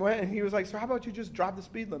conviction went. And he was like, so how about you just drive the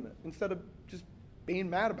speed limit instead of just being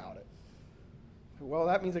mad about it? Well,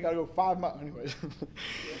 that means I got to go 5 miles. Anyways.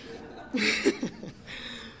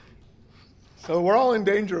 So we're all in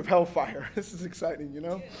danger of hellfire. This is exciting,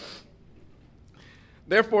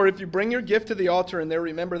 Therefore, if you bring your gift to the altar and there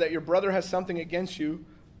remember that your brother has something against you,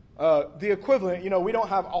 the equivalent, we don't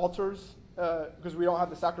have altars because we don't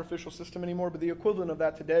have the sacrificial system anymore, but the equivalent of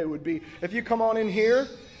that today would be if you come on in here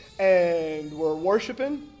and we're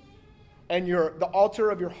worshiping and the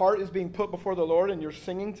altar of your heart is being put before the Lord and you're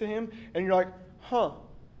singing to him and you're like,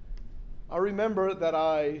 I remember that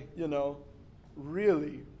I,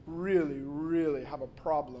 really, really, really have a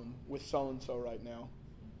problem with so-and-so right now.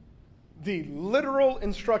 The literal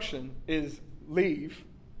instruction is leave.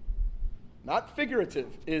 Not figurative.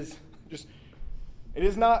 It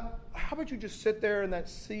is not, how about you just sit there in that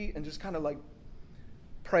seat and just kind of like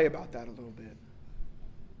pray about that a little bit.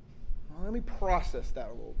 Well, let me process that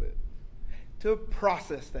a little bit. To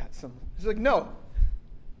process that. It's like, no.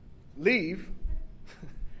 Leave.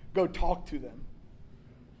 Go talk to them.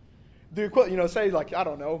 The equivalent, say like, I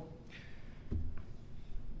don't know,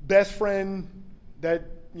 best friend that,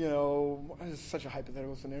 this is such a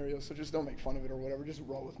hypothetical scenario, so just don't make fun of it or whatever. Just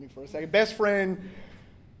roll with me for a second. Best friend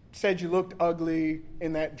said you looked ugly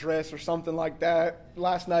in that dress or something like that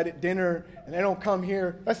last night at dinner, and they don't come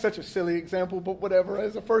here. That's such a silly example, but whatever.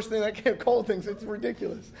 It's the first thing I can't call things. It's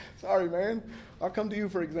ridiculous. Sorry, man. I'll come to you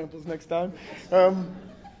for examples next time.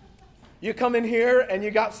 You come in here and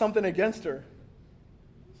you got something against her.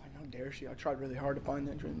 How dare she? I tried really hard to find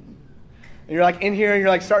that drink. And you're like in here and you're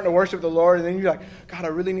like starting to worship the Lord. And then you're like, God, I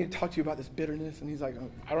really need to talk to you about this bitterness. And he's like,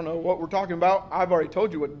 I don't know what we're talking about. I've already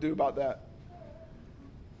told you what to do about that.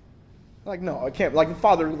 Like, no, I can't. Like the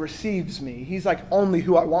Father receives me. He's like only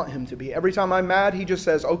who I want him to be. Every time I'm mad, he just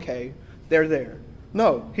says, okay, they're there.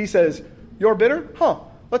 No, he says, you're bitter?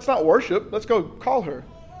 Let's not worship. Let's go call her.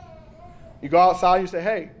 You go outside and you say,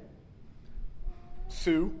 hey,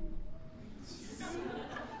 Sue.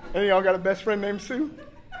 Any of y'all got a best friend named Sue?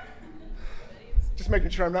 Just making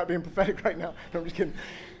sure I'm not being prophetic right now. No, I'm just kidding.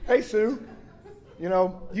 Hey, Sue.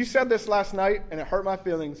 You said this last night and it hurt my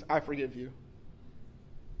feelings. I forgive you.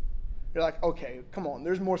 You're like, okay, come on.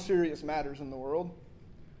 There's more serious matters in the world.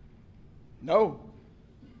 No.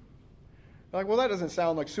 You're like, well, that doesn't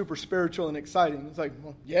sound like super spiritual and exciting. It's like,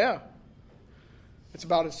 well, yeah. It's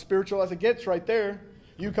about as spiritual as it gets right there.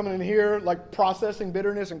 You coming in here like processing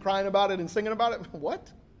bitterness and crying about it and singing about it.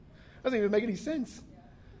 What? Doesn't even make any sense.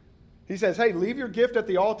 He says, hey, leave your gift at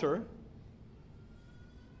the altar.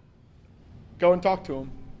 Go and talk to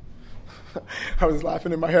him. I was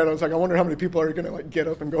laughing in my head. I was like, I wonder how many people are going to like get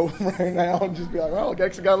up and go right now and just be like, well, I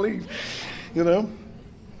guess I got to leave.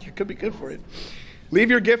 It could be good for it. Leave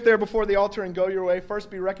your gift there before the altar and go your way.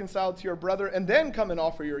 First be reconciled to your brother and then come and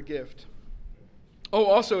offer your gift. Oh,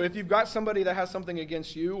 also, if you've got somebody that has something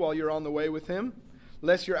against you while you're on the way with him,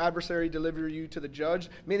 lest your adversary deliver you to the judge.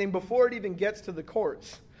 Meaning before it even gets to the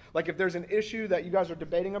courts. Like if there's an issue that you guys are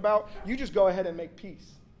debating about, you just go ahead and make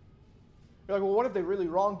peace. You're like, well, what if they really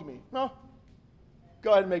wronged me? No.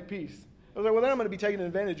 Go ahead and make peace. I was like, well, then I'm going to be taken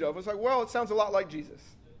advantage of. It's like, well, it sounds a lot like Jesus.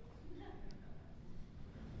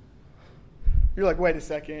 You're like, wait a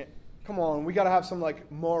second. Come on, we got to have some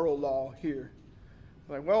like moral law here.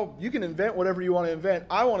 Like, well, you can invent whatever you want to invent.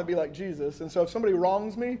 I want to be like Jesus. And so if somebody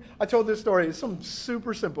wrongs me, I told this story. It's something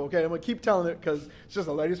super simple, okay? I'm going to keep telling it because it's just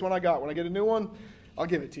the latest one I got. When I get a new one, I'll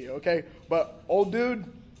give it to you, okay? But old dude,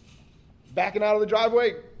 backing out of the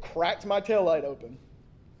driveway, cracked my taillight open.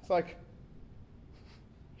 It's like,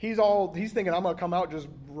 he's thinking I'm going to come out just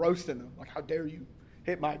roasting him. Like, how dare you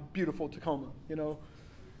hit my beautiful Tacoma, you know?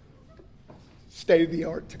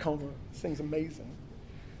 State-of-the-art Tacoma. This thing's amazing.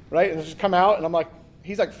 Right? And I just come out, and I'm like,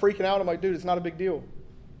 he's like freaking out. I'm like, dude, it's not a big deal.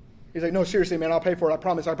 He's like, no, seriously, man, I'll pay for it. I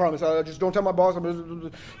promise. I just don't tell my boss.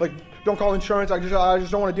 Like, don't call insurance. I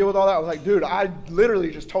just don't want to deal with all that. I was like, dude, I literally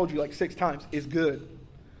just told you like 6 times. It's good.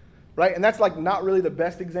 Right? And that's like not really the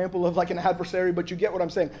best example of like an adversary, but you get what I'm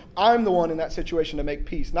saying. I'm the one in that situation to make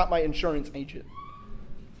peace, not my insurance agent.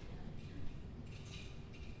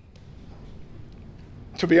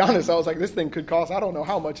 To be honest, I was like, this thing could cost, I don't know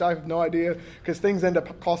how much. I have no idea, because things end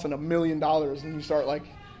up costing $1 million, and you start like,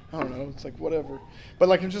 I don't know, it's like whatever. But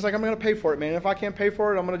like, it's just like, I'm going to pay for it, man. If I can't pay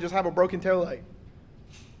for it, I'm going to just have a broken taillight.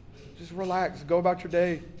 Just relax, go about your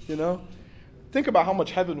day, you know? Think about how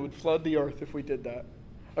much heaven would flood the earth if we did that.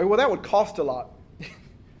 Like, well, that would cost a lot.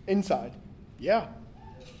 Inside. Yeah.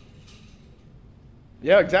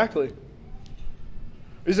 Yeah, exactly.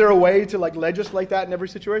 Is there a way to like legislate that in every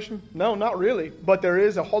situation? No, not really. But there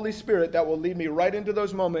is a Holy Spirit that will lead me right into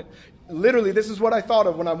those moments. Literally, this is what I thought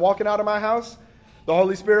of when I'm walking out of my house. The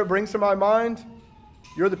Holy Spirit brings to my mind,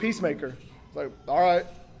 you're the peacemaker. It's like, all right,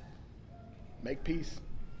 make peace.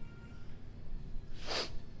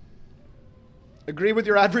 Agree with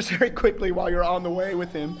your adversary quickly while you're on the way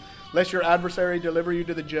with him, lest your adversary deliver you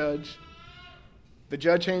to the judge. The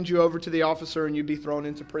judge hands you over to the officer and you be thrown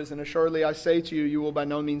into prison. Assuredly, I say to you, you will by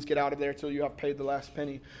no means get out of there till you have paid the last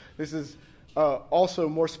penny. This is also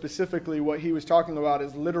more specifically what he was talking about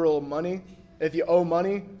is literal money. If you owe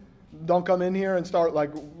money, don't come in here and start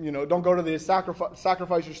like, you know, don't go to the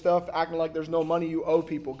sacrifice your stuff acting like there's no money you owe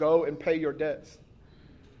people. Go and pay your debts.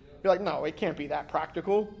 You're like, no, it can't be that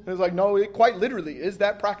practical. And it's like, no, it quite literally is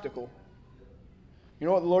that practical. You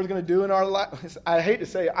know what the Lord's going to do in our life? I hate to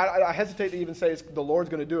say it. I hesitate to even say it's the Lord's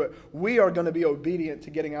going to do it. We are going to be obedient to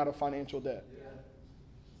getting out of financial debt.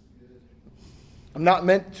 I'm not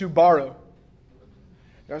meant to borrow.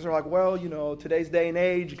 You guys are like, well, you know, today's day and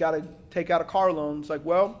age, you got to take out a car loan. It's like,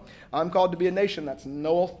 well, I'm called to be a nation that's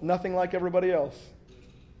nothing like everybody else.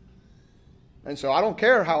 And so I don't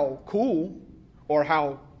care how cool or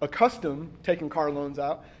how accustomed taking car loans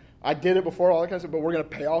out. I did it before, all that kind of stuff, but we're going to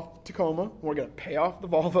pay off Tacoma. We're going to pay off the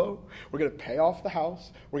Volvo. We're going to pay off the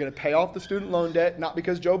house. We're going to pay off the student loan debt, not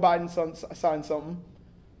because Joe Biden signed something,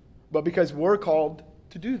 but because we're called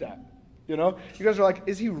to do that. You know? You guys are like,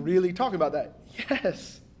 is he really talking about that?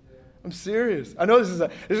 Yes. I'm serious. I know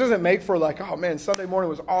this doesn't make for like, oh man, Sunday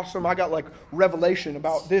morning was awesome. I got like revelation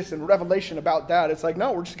about this and revelation about that. It's like,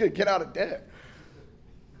 no, we're just going to get out of debt.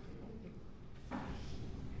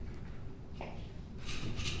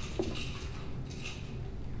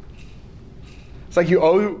 It's like you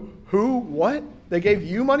owe who? What? They gave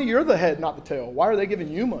you money? You're the head, not the tail. Why are they giving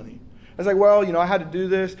you money? It's like, well, you know, I had to do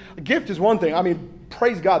this. A gift is one thing. I mean,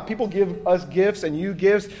 praise God. People give us gifts and you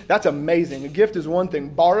gifts. That's amazing. A gift is one thing.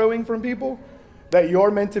 Borrowing from people that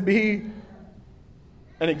you're meant to be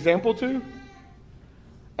an example to.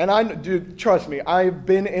 And dude, trust me, I've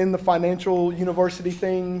been in the financial university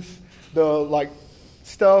things, the like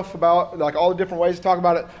stuff about like all the different ways to talk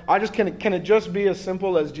about it. I just can it just be as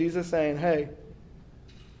simple as Jesus saying, hey,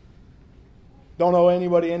 don't owe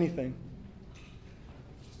anybody anything.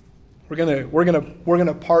 We're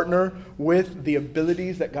gonna partner with the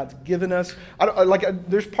abilities that God's given us.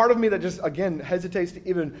 There's part of me that just again hesitates to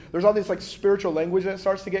even. There's all this like spiritual language that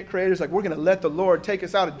starts to get created. It's like we're gonna let the Lord take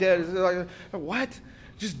us out of debt. It's like what?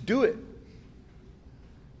 Just do it.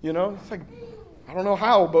 You know, it's like I don't know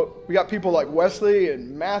how, but we got people like Wesley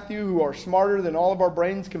and Matthew who are smarter than all of our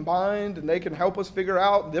brains combined, and they can help us figure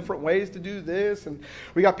out different ways to do this. And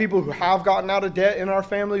we got people who have gotten out of debt in our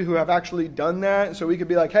family who have actually done that. And so we could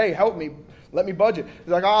be like, hey, help me. Let me budget. It's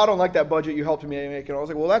like, oh, I don't like that budget you helped me make. And I was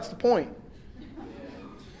like, well, that's the point.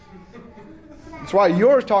 That's why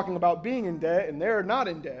you're talking about being in debt and they're not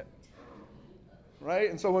in debt. Right?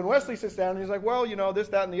 And so when Wesley sits down and he's like, well, you know, this,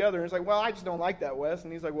 that, and the other. And he's like, well, I just don't like that, Wes.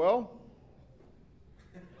 And he's like, well,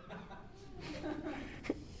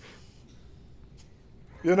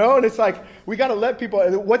 You know, and it's like we got to let people.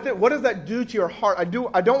 What does that do to your heart? I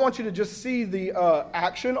don't want you to just see the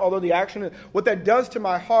action, although the action. What that does to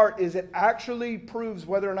my heart is it actually proves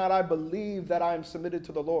whether or not I believe that I am submitted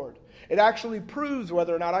to the Lord. It actually proves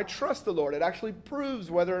whether or not I trust the Lord. It actually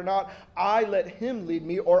proves whether or not I let Him lead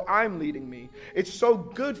me or I'm leading me. It's so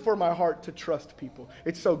good for my heart to trust people.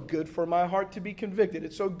 It's so good for my heart to be convicted.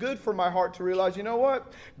 It's so good for my heart to realize, you know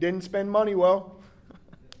what? Didn't spend money well.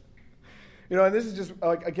 You know, and this is just,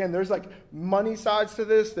 like, again, there's like money sides to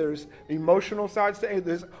this. There's emotional sides to it.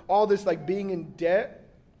 There's all this like being in debt.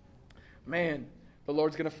 Man, the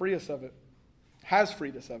Lord's going to free us of it. Has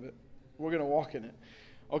freed us of it. We're going to walk in it.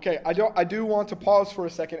 Okay, I do want to pause for a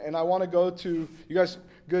second, and I want to go to, you guys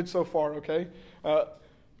good so far, okay?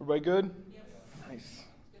 Everybody good? Yes. Nice.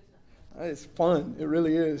 That is fun. It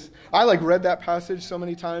really is. I like read that passage so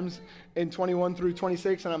many times in 21 through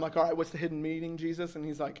 26, and I'm like, all right, what's the hidden meaning, Jesus? And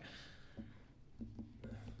he's like,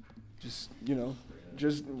 just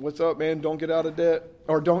what's up, man? Don't get out of debt,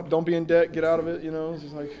 or don't be in debt. Get out of it. You know, it's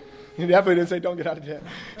just like he definitely didn't say don't get out of debt.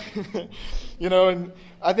 You know, and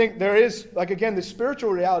I think there is like again the spiritual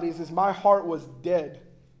realities is my heart was dead,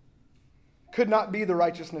 could not be the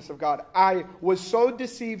righteousness of God. I was so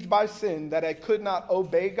deceived by sin that I could not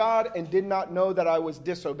obey God and did not know that I was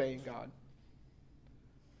disobeying God.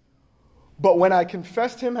 But when I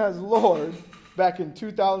confessed Him as Lord back in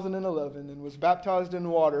 2011 and was baptized in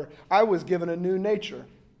water, I was given a new nature,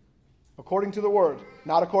 according to the Word,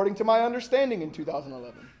 not according to my understanding in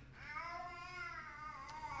 2011.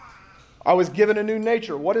 I was given a new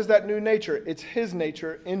nature. What is that new nature? It's His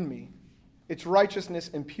nature in me. It's righteousness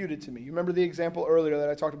imputed to me. You remember the example earlier that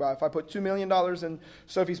I talked about? If I put $2 million in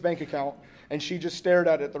Sophie's bank account and she just stared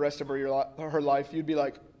at it the rest of her life, you'd be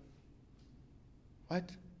like, what?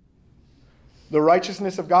 The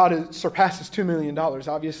righteousness of God surpasses $2 million,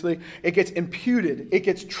 obviously. It gets imputed. It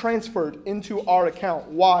gets transferred into our account.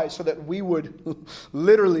 Why? So that we would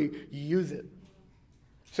literally use it.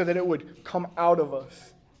 So that it would come out of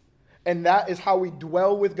us. And that is how we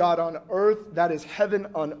dwell with God on earth. That is heaven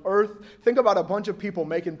on earth. Think about a bunch of people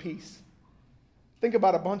making peace. Think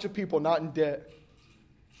about a bunch of people not in debt.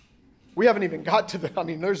 We haven't even got to that. I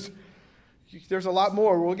mean, there's a lot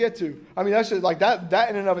more we'll get to. I mean, that's just like that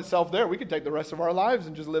in and of itself there. We could take the rest of our lives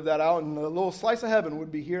and just live that out, and a little slice of heaven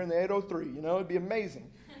would be here in the 803. You know, it'd be amazing.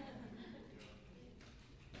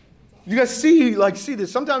 You guys see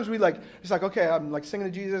this. Sometimes it's like, okay, I'm like singing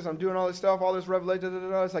to Jesus. I'm doing all this stuff, all this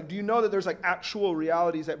revelation. It's like, do you know that there's like actual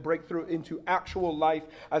realities that break through into actual life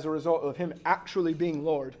as a result of Him actually being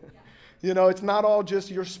Lord? Yeah. You know, it's not all just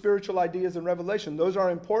your spiritual ideas and revelation. Those are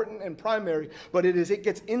important and primary, but it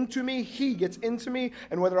gets into me. He gets into me,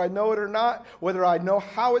 and whether I know it or not, whether I know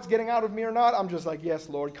how it's getting out of me or not, I'm just like, yes,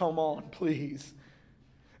 Lord, come on, please.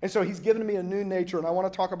 And so He's given me a new nature, and I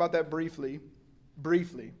want to talk about that briefly.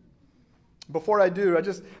 Before I do, I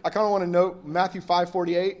kind of want to note Matthew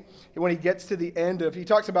 5:48, when he gets to the end he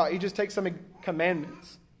just takes some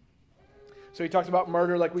commandments. So he talks about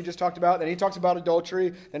murder like we just talked about, then he talks about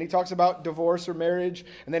adultery, then he talks about divorce or marriage,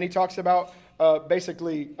 and then he talks about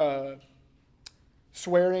basically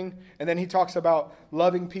swearing, and then he talks about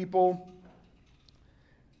loving people.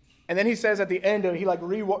 And then he says at the end, he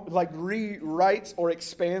rewrites or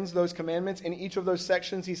expands those commandments. In each of those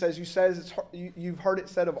sections, he says, you've heard it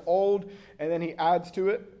said of old, and then he adds to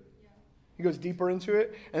it. Yeah. He goes deeper into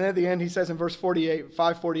it. And then at the end, he says in verse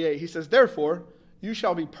 5:48, he says, therefore, you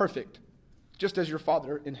shall be perfect, just as your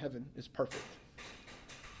Father in heaven is perfect.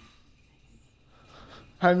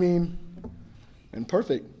 I mean, and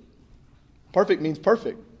perfect. Perfect means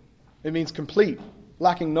perfect. It means complete,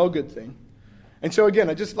 lacking no good thing. And so again,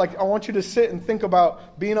 I want you to sit and think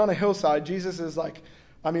about being on a hillside. Jesus is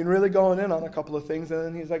really going in on a couple of things. And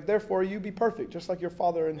then He's like, therefore you be perfect, just like your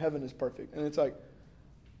Father in heaven is perfect. And it's like,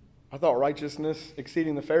 I thought righteousness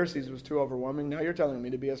exceeding the Pharisees was too overwhelming. Now you're telling me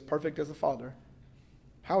to be as perfect as the Father.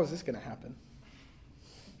 How is this going to happen?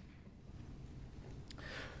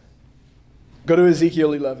 Go to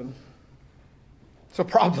Ezekiel 11. It's a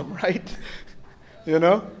problem, right? You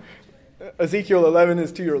know? Ezekiel 11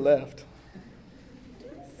 is to your left.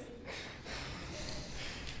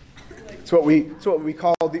 It's what we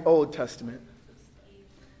call the Old Testament.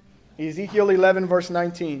 Ezekiel 11, verse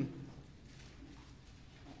 19.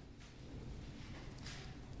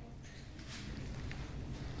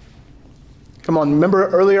 Come on, remember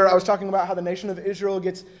earlier I was talking about how the nation of Israel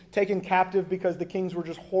gets taken captive because the kings were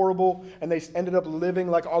just horrible and they ended up living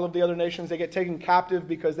like all of the other nations. They get taken captive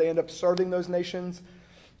because they end up serving those nations.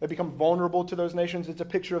 They become vulnerable to those nations. It's a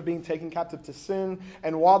picture of being taken captive to sin.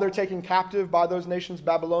 And while they're taken captive by those nations,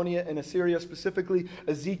 Babylonia and Assyria specifically,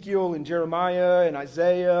 Ezekiel and Jeremiah and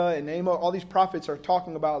Isaiah and Amos, all these prophets are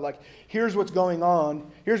talking about, like, here's what's going on.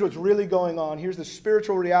 Here's what's really going on. Here's the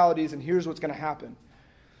spiritual realities, and here's what's going to happen.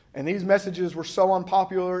 And these messages were so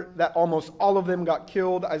unpopular that almost all of them got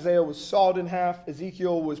killed. Isaiah was sawed in half.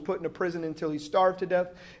 Ezekiel was put into prison until he starved to death,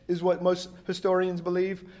 is what most historians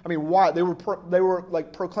believe. I mean, why? They were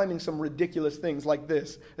like proclaiming some ridiculous things like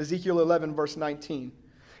this. Ezekiel 11, verse 19.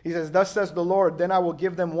 He says, "Thus says the Lord, then I will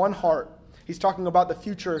give them one heart." He's talking about the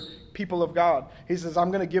future people of God. He says,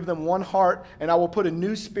 I'm going to give them one heart, and I will put a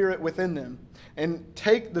new spirit within them, and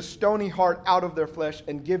take the stony heart out of their flesh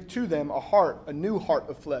and give to them a heart, a new heart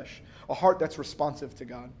of flesh, a heart that's responsive to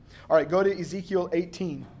God. All right, go to Ezekiel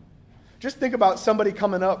 18. Just think about somebody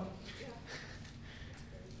coming up.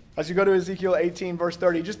 As you go to Ezekiel 18, verse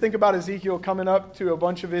 30, just think about Ezekiel coming up to a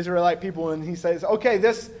bunch of Israelite people, and he says, okay,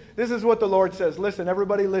 this is what the Lord says. Listen,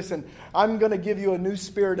 everybody listen. I'm going to give you a new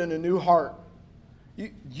spirit and a new heart.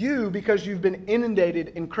 You, because you've been inundated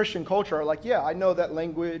in Christian culture, are like, yeah, I know that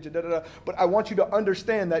language, but I want you to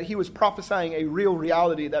understand that he was prophesying a real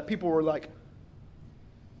reality that people were like,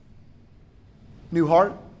 new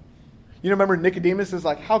heart? You remember Nicodemus is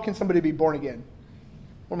like, how can somebody be born again?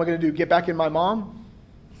 What am I going to do, get back in my mom?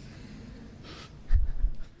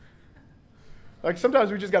 Like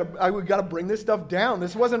sometimes we got to bring this stuff down.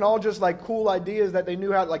 This wasn't all just like cool ideas that they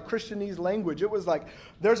knew how, like Christianese language. It was like,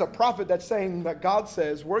 there's a prophet that's saying that God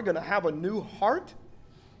says, we're going to have a new heart?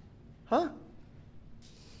 Huh?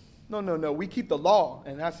 No. We keep the law,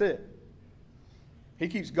 and that's it. He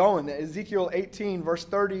keeps going. Ezekiel 18, verse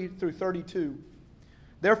 30 through 32.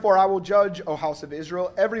 Therefore I will judge, O house of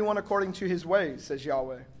Israel, everyone according to his ways, says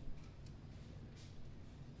Yahweh.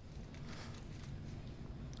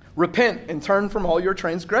 Repent and turn from all your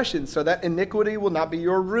transgressions, so that iniquity will not be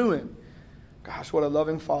your ruin. Gosh, what a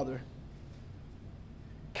loving Father.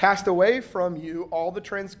 Cast away from you all the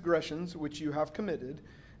transgressions which you have committed,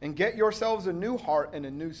 and get yourselves a new heart and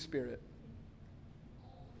a new spirit.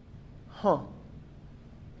 For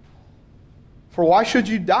why should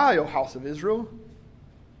you die, O house of Israel?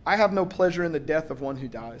 I have no pleasure in the death of one who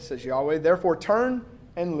dies, says Yahweh. Therefore turn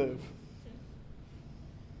and live.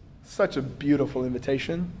 Such a beautiful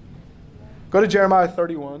invitation. Go to Jeremiah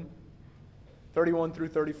 31 through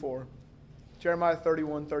 34. Jeremiah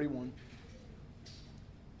 31.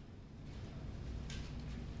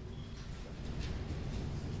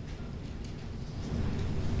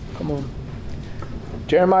 Come on.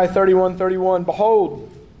 Jeremiah 31.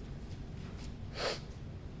 Behold,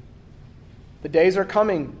 the days are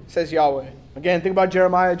coming, says Yahweh. Again, think about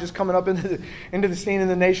Jeremiah just coming up into the scene in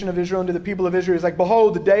the nation of Israel, into the people of Israel. He's like,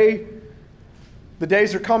 behold, the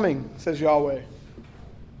days are coming, says Yahweh.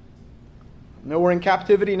 I know we're in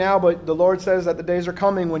captivity now, but the Lord says that the days are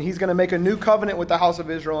coming when he's going to make a new covenant with the house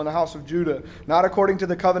of Israel and the house of Judah, not according to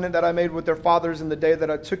the covenant that I made with their fathers in the day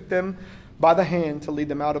that I took them by the hand to lead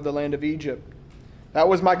them out of the land of Egypt. That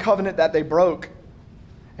was my covenant that they broke,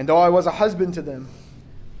 and though I was a husband to them.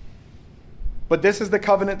 But this is the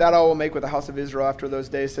covenant that I will make with the house of Israel after those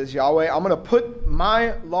days, says Yahweh. I'm going to put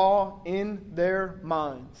my law in their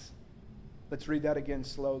minds. Let's read that again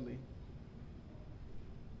slowly.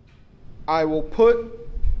 I will put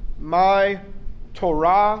my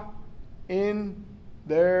Torah in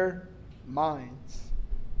their minds.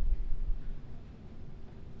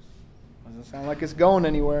 Doesn't sound like it's going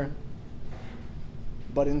anywhere,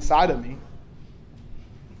 but inside of me.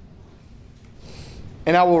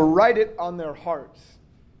 And I will write it on their hearts.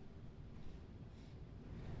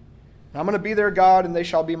 I'm going to be their God, and they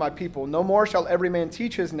shall be my people. No more shall every man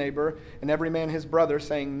teach his neighbor, and every man his brother,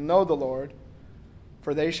 saying, Know the Lord.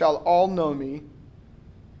 For they shall all know me,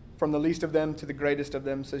 from the least of them to the greatest of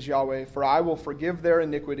them, says Yahweh. For I will forgive their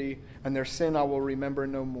iniquity, and their sin I will remember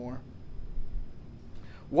no more.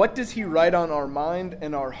 What does he write on our mind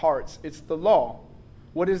and our hearts? It's the law.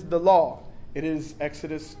 What is the law? It is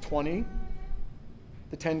Exodus 20.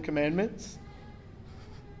 The 10 Commandments.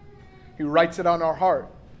 He writes it on our heart.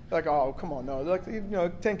 Like, oh, come on, no. Like,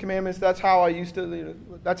 10 Commandments, that's how I used to,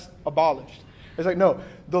 that's abolished. It's like, no,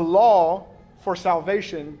 the law for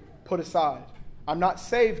salvation put aside. I'm not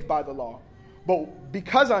saved by the law. But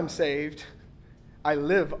because I'm saved, I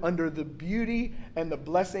live under the beauty and the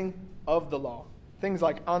blessing of the law. Things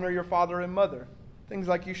like honor your father and mother. Things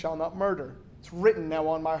like you shall not murder. It's written now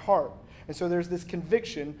on my heart. And so there's this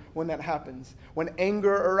conviction when that happens. When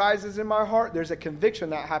anger arises in my heart, there's a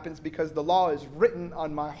conviction that happens because the law is written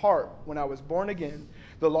on my heart. When I was born again,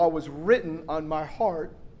 the law was written on my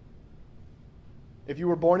heart. If you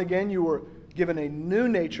were born again, you were given a new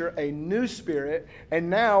nature, a new spirit. And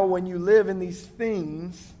now when you live in these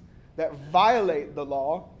things that violate the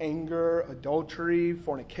law, anger, adultery,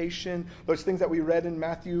 fornication, those things that we read in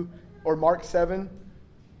Matthew or Mark 7,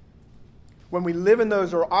 when we live in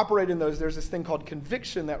those or operate in those, there's this thing called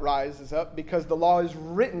conviction that rises up because the law is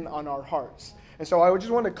written on our hearts. And so I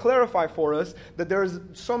just want to clarify for us that there's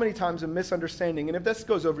so many times a misunderstanding. And if this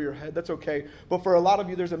goes over your head, that's okay. But for a lot of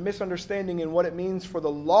you, there's a misunderstanding in what it means for the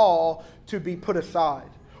law to be put aside,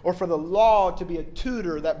 or for the law to be a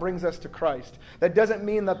tutor that brings us to Christ. That doesn't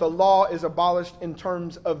mean that the law is abolished in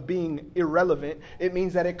terms of being irrelevant. It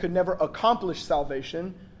means that it could never accomplish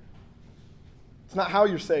salvation. It's not how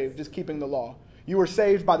you're saved, just keeping the law. You were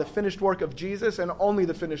saved by the finished work of Jesus and only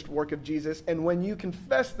the finished work of Jesus. And when you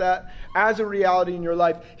confess that as a reality in your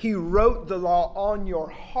life, He wrote the law on your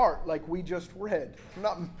heart like we just read.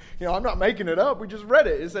 I'm not making it up. We just read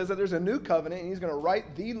it. It says that there's a new covenant and He's going to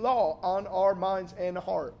write the law on our minds and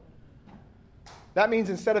heart. That means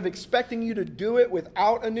instead of expecting you to do it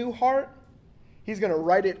without a new heart, He's going to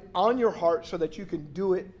write it on your heart so that you can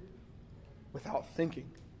do it without thinking.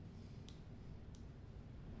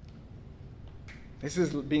 This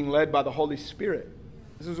is being led by the Holy Spirit.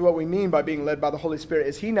 This is what we mean by being led by the Holy Spirit,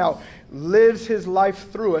 is He now lives His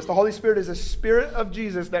life through us. The Holy Spirit is a Spirit of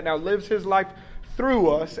Jesus that now lives His life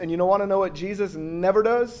through us. And you want to know what Jesus never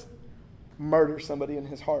does? Murder somebody in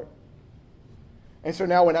His heart. And so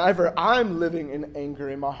now whenever I'm living in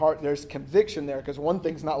anger in my heart, there's conviction there because one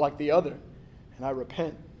thing's not like the other. And I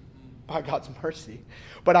repent by God's mercy.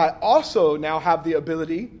 But I also now have the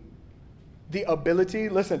ability,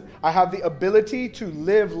 I have the ability to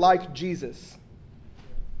live like Jesus.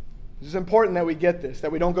 It's important that we get this,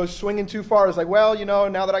 that we don't go swinging too far. It's like, well,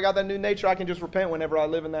 now that I got that new nature, I can just repent whenever I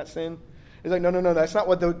live in that sin. It's like, no, that's not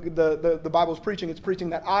what the Bible's preaching. It's preaching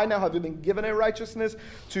that I now have been given a righteousness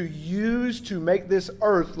to use to make this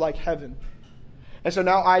earth like heaven. And so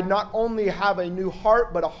now I not only have a new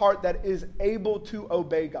heart, but a heart that is able to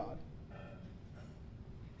obey God.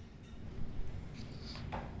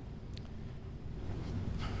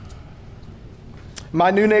 My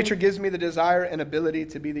new nature gives me the desire and ability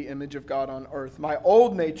to be the image of God on earth. My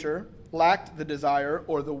old nature lacked the desire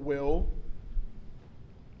or the will.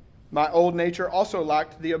 My old nature also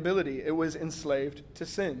lacked the ability. It was enslaved to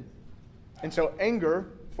sin. And so anger,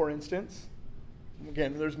 for instance,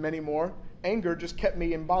 again, there's many more. Anger just kept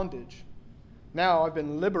me in bondage. Now I've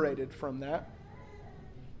been liberated from that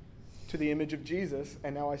to the image of Jesus,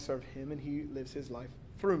 and now I serve Him, and He lives His life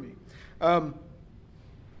through me.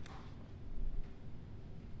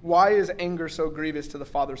 Why is anger so grievous to the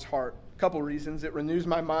Father's heart? A couple reasons. It renews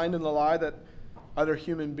my mind in the lie that other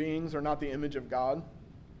human beings are not the image of God.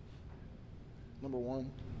 Number one.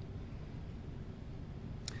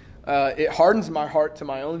 It hardens my heart to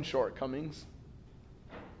my own shortcomings.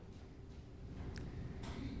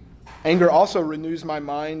 Anger also renews my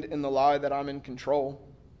mind in the lie that I'm in control.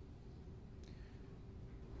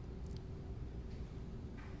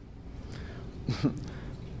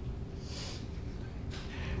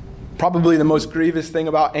 Probably the most grievous thing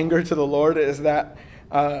about anger to the Lord is that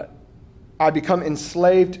I become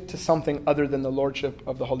enslaved to something other than the lordship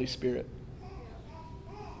of the Holy Spirit.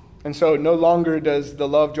 And so no longer does the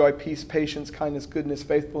love, joy, peace, patience, kindness, goodness,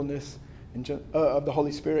 faithfulness of the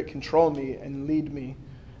Holy Spirit control me and lead me,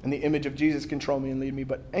 and the image of Jesus control me and lead me,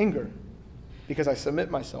 but anger, because I submit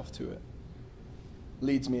myself to it,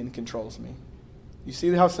 leads me and controls me. You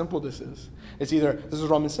see how simple this is? This is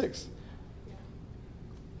Romans 6.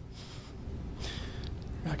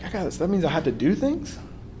 You're like, I got this. That means I have to do things?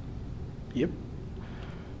 Yep.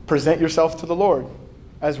 Present yourself to the Lord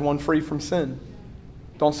as one free from sin.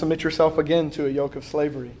 Don't submit yourself again to a yoke of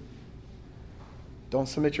slavery. Don't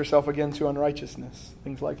submit yourself again to unrighteousness,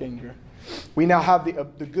 things like anger. We now have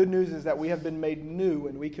the good news is that we have been made new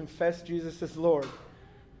and we confess Jesus as Lord.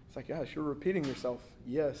 It's like, yes, you're repeating yourself.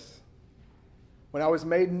 Yes. When I was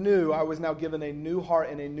made new, I was now given a new heart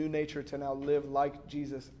and a new nature to now live like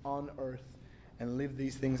Jesus on earth and live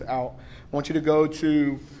these things out. I want you to go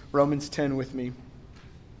to Romans 10 with me.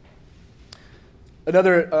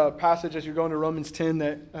 Another passage as you're going to Romans 10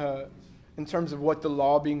 that in terms of what the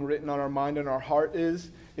law being written on our mind and our heart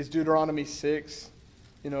is Deuteronomy 6.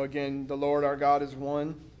 Again, the Lord our God is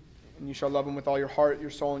one, and you shall love Him with all your heart,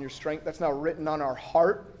 your soul, and your strength. That's now written on our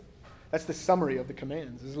heart. That's the summary of the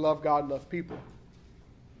commands, is love God, love people.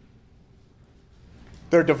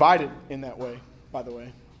 They're divided in that way, by the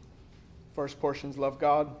way. First portion's love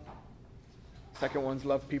God. Second one's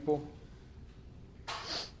love people.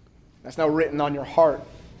 That's now written on your heart.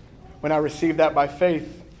 When I receive that by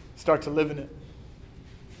faith, start to live in it.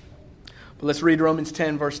 But let's read Romans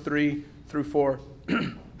 10, verse 3 through 4.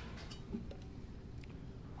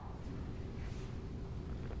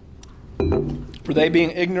 For they,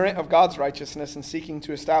 being ignorant of God's righteousness and seeking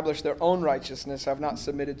to establish their own righteousness, have not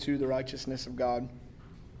submitted to the righteousness of God.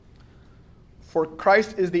 For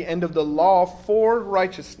Christ is the end of the law for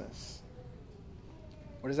righteousness.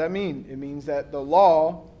 What does that mean? It means that the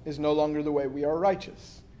law is no longer the way we are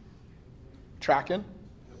righteous. Tracking?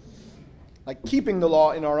 Like keeping the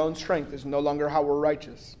law in our own strength is no longer how we're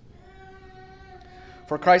righteous.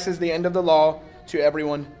 For Christ is the end of the law to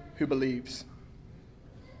everyone who believes.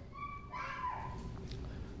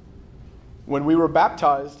 When we were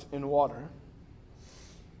baptized in water,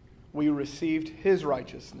 we received his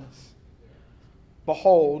righteousness.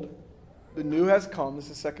 Behold, the new has come. This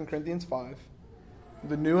is 2 Corinthians 5.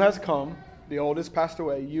 The new has come. The old has passed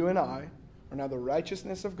away. You and I are now the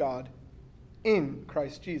righteousness of God in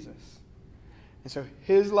Christ Jesus. And so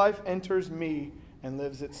his life enters me and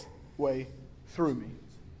lives its way through me.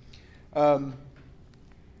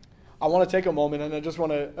 I want to take a moment, and I just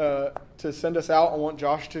want to send us out. I want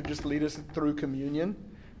Josh to just lead us through communion,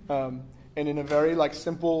 and in a very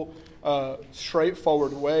simple,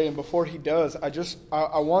 straightforward way. And before he does, I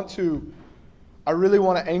really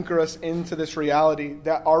want to anchor us into this reality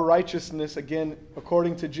that our righteousness, again,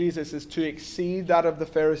 according to Jesus, is to exceed that of the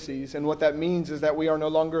Pharisees. And what that means is that we are no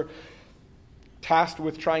longer tasked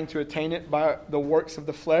with trying to attain it by the works of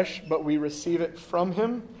the flesh, but we receive it from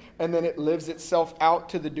him. And then it lives itself out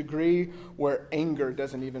to the degree where anger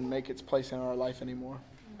doesn't even make its place in our life anymore.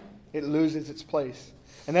 It loses its place.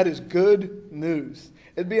 And that is good news.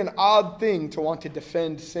 It'd be an odd thing to want to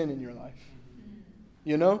defend sin in your life.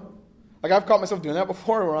 You know? I've caught myself doing that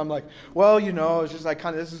before where I'm like, well, it's just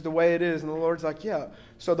this is the way it is. And the Lord's like, yeah.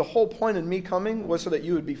 So the whole point in me coming was so that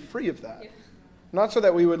you would be free of that. Yeah. Not so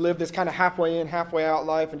that we would live this kind of halfway in, halfway out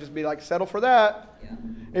life and just be settle for that. Yeah.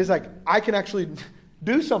 It's I can actually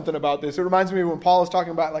do something about this. It reminds me when Paul is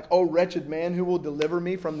talking about oh wretched man, who will deliver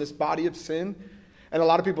me from this body of sin? And a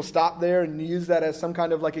lot of people stop there and use that as some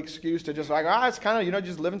kind of excuse to just it's kind of,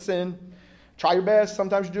 just live in sin. Try your best.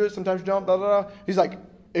 Sometimes you do it, sometimes you don't, blah, blah, blah. He's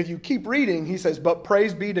if you keep reading, he says, but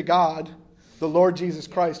praise be to God, the Lord Jesus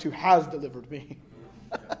Christ, who has delivered me.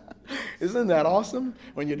 Isn't that awesome?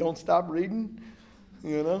 When you don't stop reading,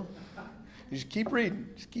 You just keep reading.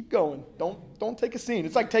 Just keep going. Don't take a scene.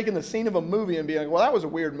 It's like taking the scene of a movie and being well, that was a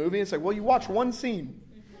weird movie. It's well, you watch one scene.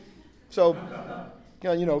 So,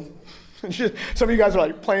 some of you guys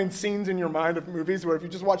are playing scenes in your mind of movies where if you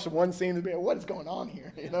just watch the one scene, you'd be what is going on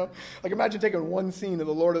here? Imagine taking one scene of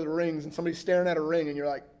The Lord of the Rings and somebody staring at a ring and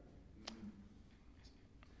you're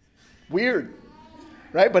weird,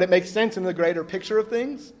 right? But it makes sense in the greater picture of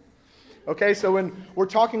things. Okay, so when we're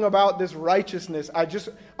talking about this righteousness,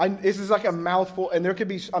 this is a mouthful, and there could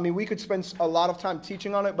be, we could spend a lot of time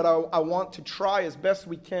teaching on it, but I want to try as best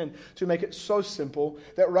we can to make it so simple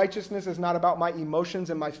that righteousness is not about my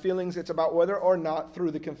emotions and my feelings. It's about whether or not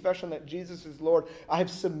through the confession that Jesus is Lord, I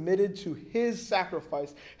have submitted to his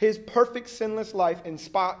sacrifice, his perfect sinless life in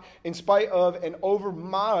spite of and over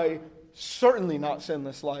my certainly not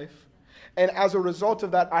sinless life. And as a result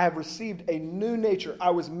of that, I have received a new nature.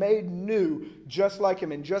 I was made new just like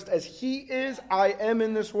him. And just as he is, I am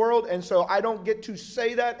in this world. And so I don't get to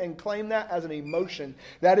say that and claim that as an emotion.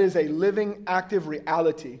 That is a living, active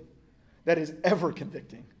reality that is ever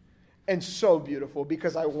convicting and so beautiful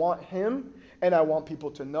because I want him and I want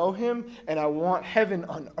people to know him and I want heaven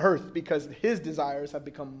on earth because his desires have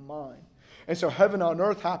become mine. And so heaven on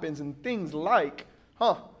earth happens in things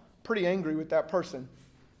pretty angry with that person.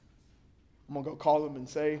 I'm going to go call them and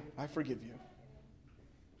say, I forgive you.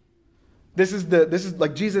 This is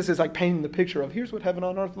Jesus is painting the picture of here's what heaven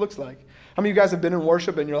on earth looks like. How many of you guys have been in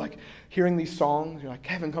worship and you're hearing these songs? You're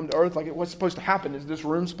heaven come to earth. What's supposed to happen? Is this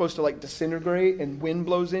room supposed to disintegrate and wind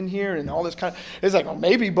blows in here and all this kind of... It's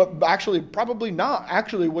maybe, but actually probably not.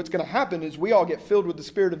 Actually, what's going to happen is we all get filled with the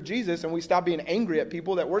Spirit of Jesus and we stop being angry at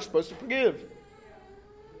people that we're supposed to forgive.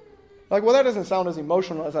 Well, that doesn't sound as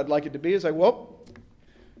emotional as I'd like it to be. It's well...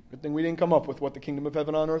 Good thing we didn't come up with what the kingdom of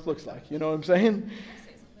heaven on earth looks like. You know what I'm saying? Can I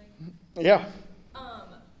say something? Yeah.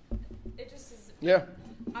 It just is... Yeah.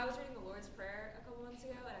 I was reading the Lord's Prayer a couple months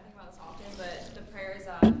ago, and I think about this often, but the prayer is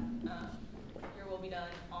your will be done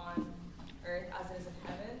on earth as it is in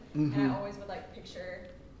heaven. Mm-hmm. And I always would picture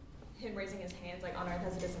him raising his hands on earth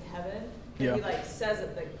as it is in heaven. And he says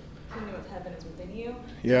that the kingdom of heaven is within you.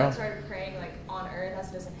 Yeah. So I started praying on earth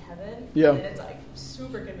as it is in heaven. Yeah. And it's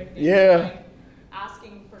super convicting. Yeah.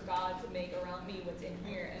 Asking for God to make around me what's in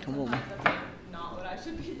here, and sometimes that's what I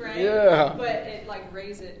should be praying. Yeah. But it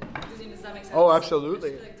raises it. Does that make sense? Oh, absolutely.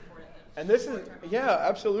 I just feel it's important And this is, yeah,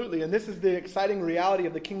 absolutely. And this is the exciting reality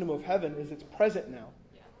of the kingdom of heaven, is it's present now.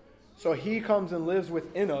 Yeah. So he comes and lives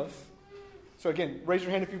within us. So again, raise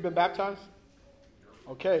your hand if you've been baptized.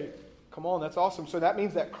 Okay, come on, that's awesome. So that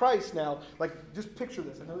means that Christ now, like, just picture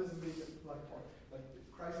this. I know this is the like part. Like,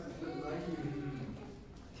 Christ is living right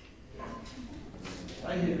here.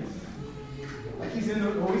 Right here. Like he's in the,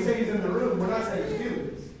 when we say he's in the room, we're not saying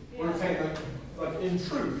feelings. We're saying like in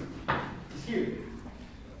truth, he's here.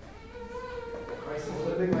 Christ is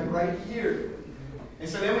living like right here. And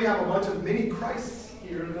so then we have a bunch of mini Christs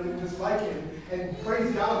here living just like him. And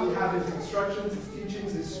praise God, we have his instructions, his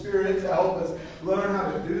teachings, his spirit to help us learn how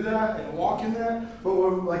to do that and walk in that. But we're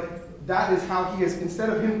like, that is how he is. Instead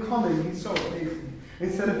of him coming, he's so amazing.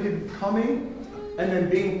 Instead of him coming and then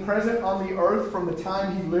being present on the earth from the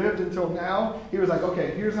time he lived until now, he was like,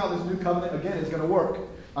 okay, here's how this new covenant, again, is going to work.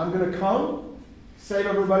 I'm going to come, save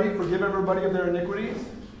everybody, forgive everybody of their iniquities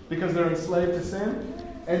because they're enslaved to sin.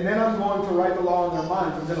 And then I'm going to write the law in their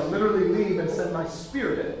minds. I'm going to literally leave and send my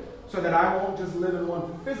spirit so that I won't just live in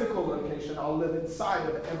one physical location. I'll live inside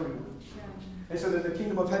of everyone. And so that the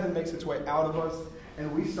kingdom of heaven makes its way out of us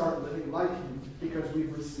and we start living like him because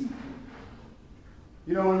we've received him.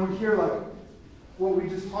 You know, when we hear like what we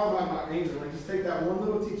just talked about anger, like just take that one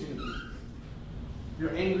little teaching.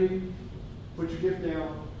 You're angry, put your gift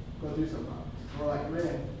down, go do something about it. We're like,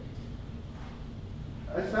 man,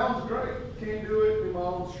 that sounds great. Can't do it in my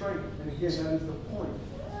own strength. And again, that is the point.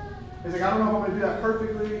 It's like, I don't know if I'm going to do that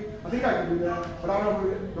perfectly. I think I can do that. But I don't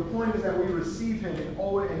know. The point is that we receive him and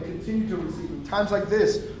always and continue to receive him. Times like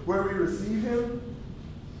this, where we receive him,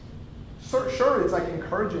 sure, it's like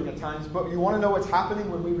encouraging at times. But you want to know what's happening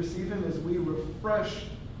when we receive him is we refresh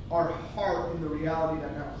our heart in the reality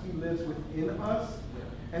that now he lives within us.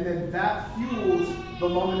 And then that fuels the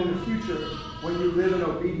moment in the future when you live in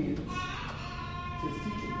obedience to his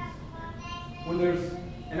teachings. When there's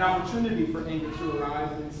an opportunity for anger to arise,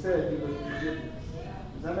 and instead you live in forgiveness.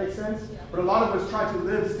 Does that make sense? But a lot of us try to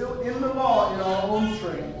live still in the law in our own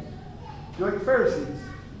strength. You're like the Pharisees,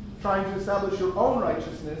 trying to establish your own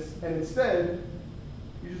righteousness, and instead,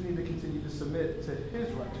 you just need to continue to submit to his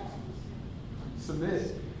righteousness.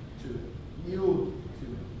 Submit to it. Yield to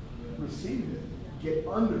it. Receive it. Get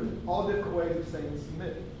under it. All different ways of saying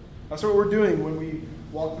submit. That's what we're doing when we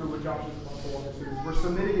walk through what Josh is about to walk us through. We're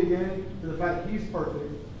submitting again to the fact that he's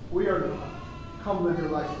perfect. We are not. Come live your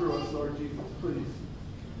life through us, Lord Jesus, please.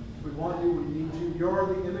 We want you. We need you. You're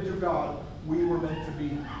the image of God we were meant to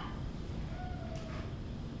be.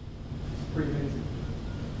 Pretty amazing.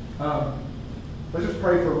 Let's just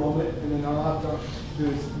pray for a moment, and then I'll have to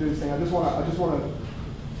do this thing. I just want to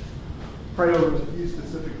pray over a few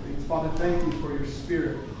specific things. Father, thank you for your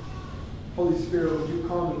Spirit. Holy Spirit, would you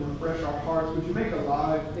come and refresh our hearts? Would you make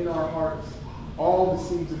alive in our hearts all the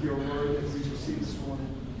seeds of your word that we receive this morning?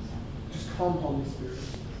 Just come, Holy Spirit.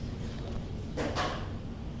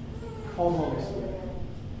 Come, Holy Spirit.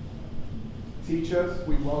 Teach us.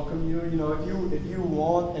 We welcome you. You know, if you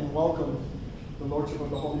want and welcome the Lordship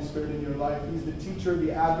of the Holy Spirit in your life, he's the teacher,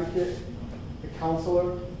 the advocate, the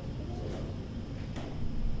counselor.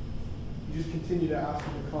 You just continue to ask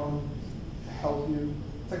him to come to help you.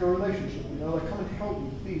 It's like a relationship, you know, like come and help me,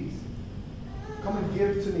 please. Come and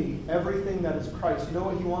give to me everything that is Christ. You know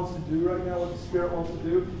what he wants to do right now, what the Spirit wants to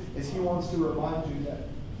do, is he wants to remind you that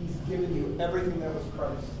he's given you everything that was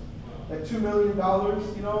Christ. That $2 million,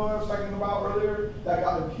 you know what I was talking about earlier, that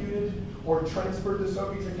got imputed or transferred to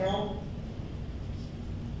Sophie's account?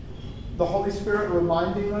 The Holy Spirit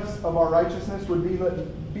reminding us of our righteousness would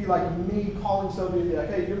be like me calling Sophie and be like,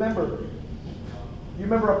 hey, you remember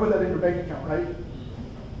I put that in your bank account, right?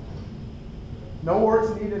 No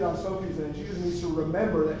words needed on Sophie's end. She just needs to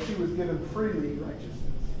remember that she was given freely righteousness.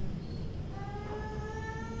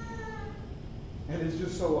 And it's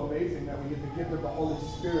just so amazing that we get the gift of the Holy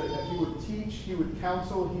Spirit, that he would teach, he would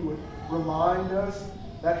counsel, he would remind us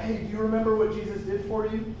that, hey, do you remember what Jesus did for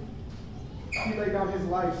you? He laid down his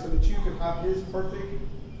life so that you could have his perfect,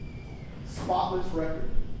 spotless record.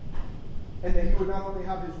 And that you would not only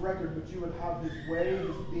have his record, but you would have his way,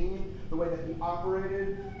 his being, the way that he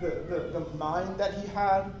operated, the mind that he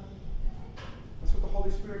had. That's what the Holy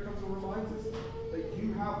Spirit comes and reminds us, that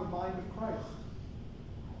you have the mind of Christ.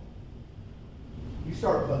 You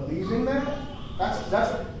start believing that,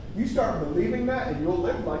 you start believing that, and you'll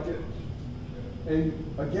live like it.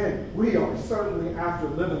 And again, we are certainly after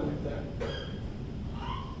living like that.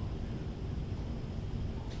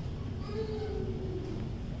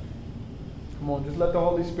 Come on, just let the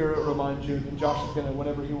Holy Spirit remind you. And Josh is going to,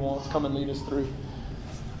 whenever he wants, come and lead us through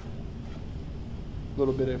a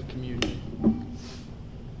little bit of communion.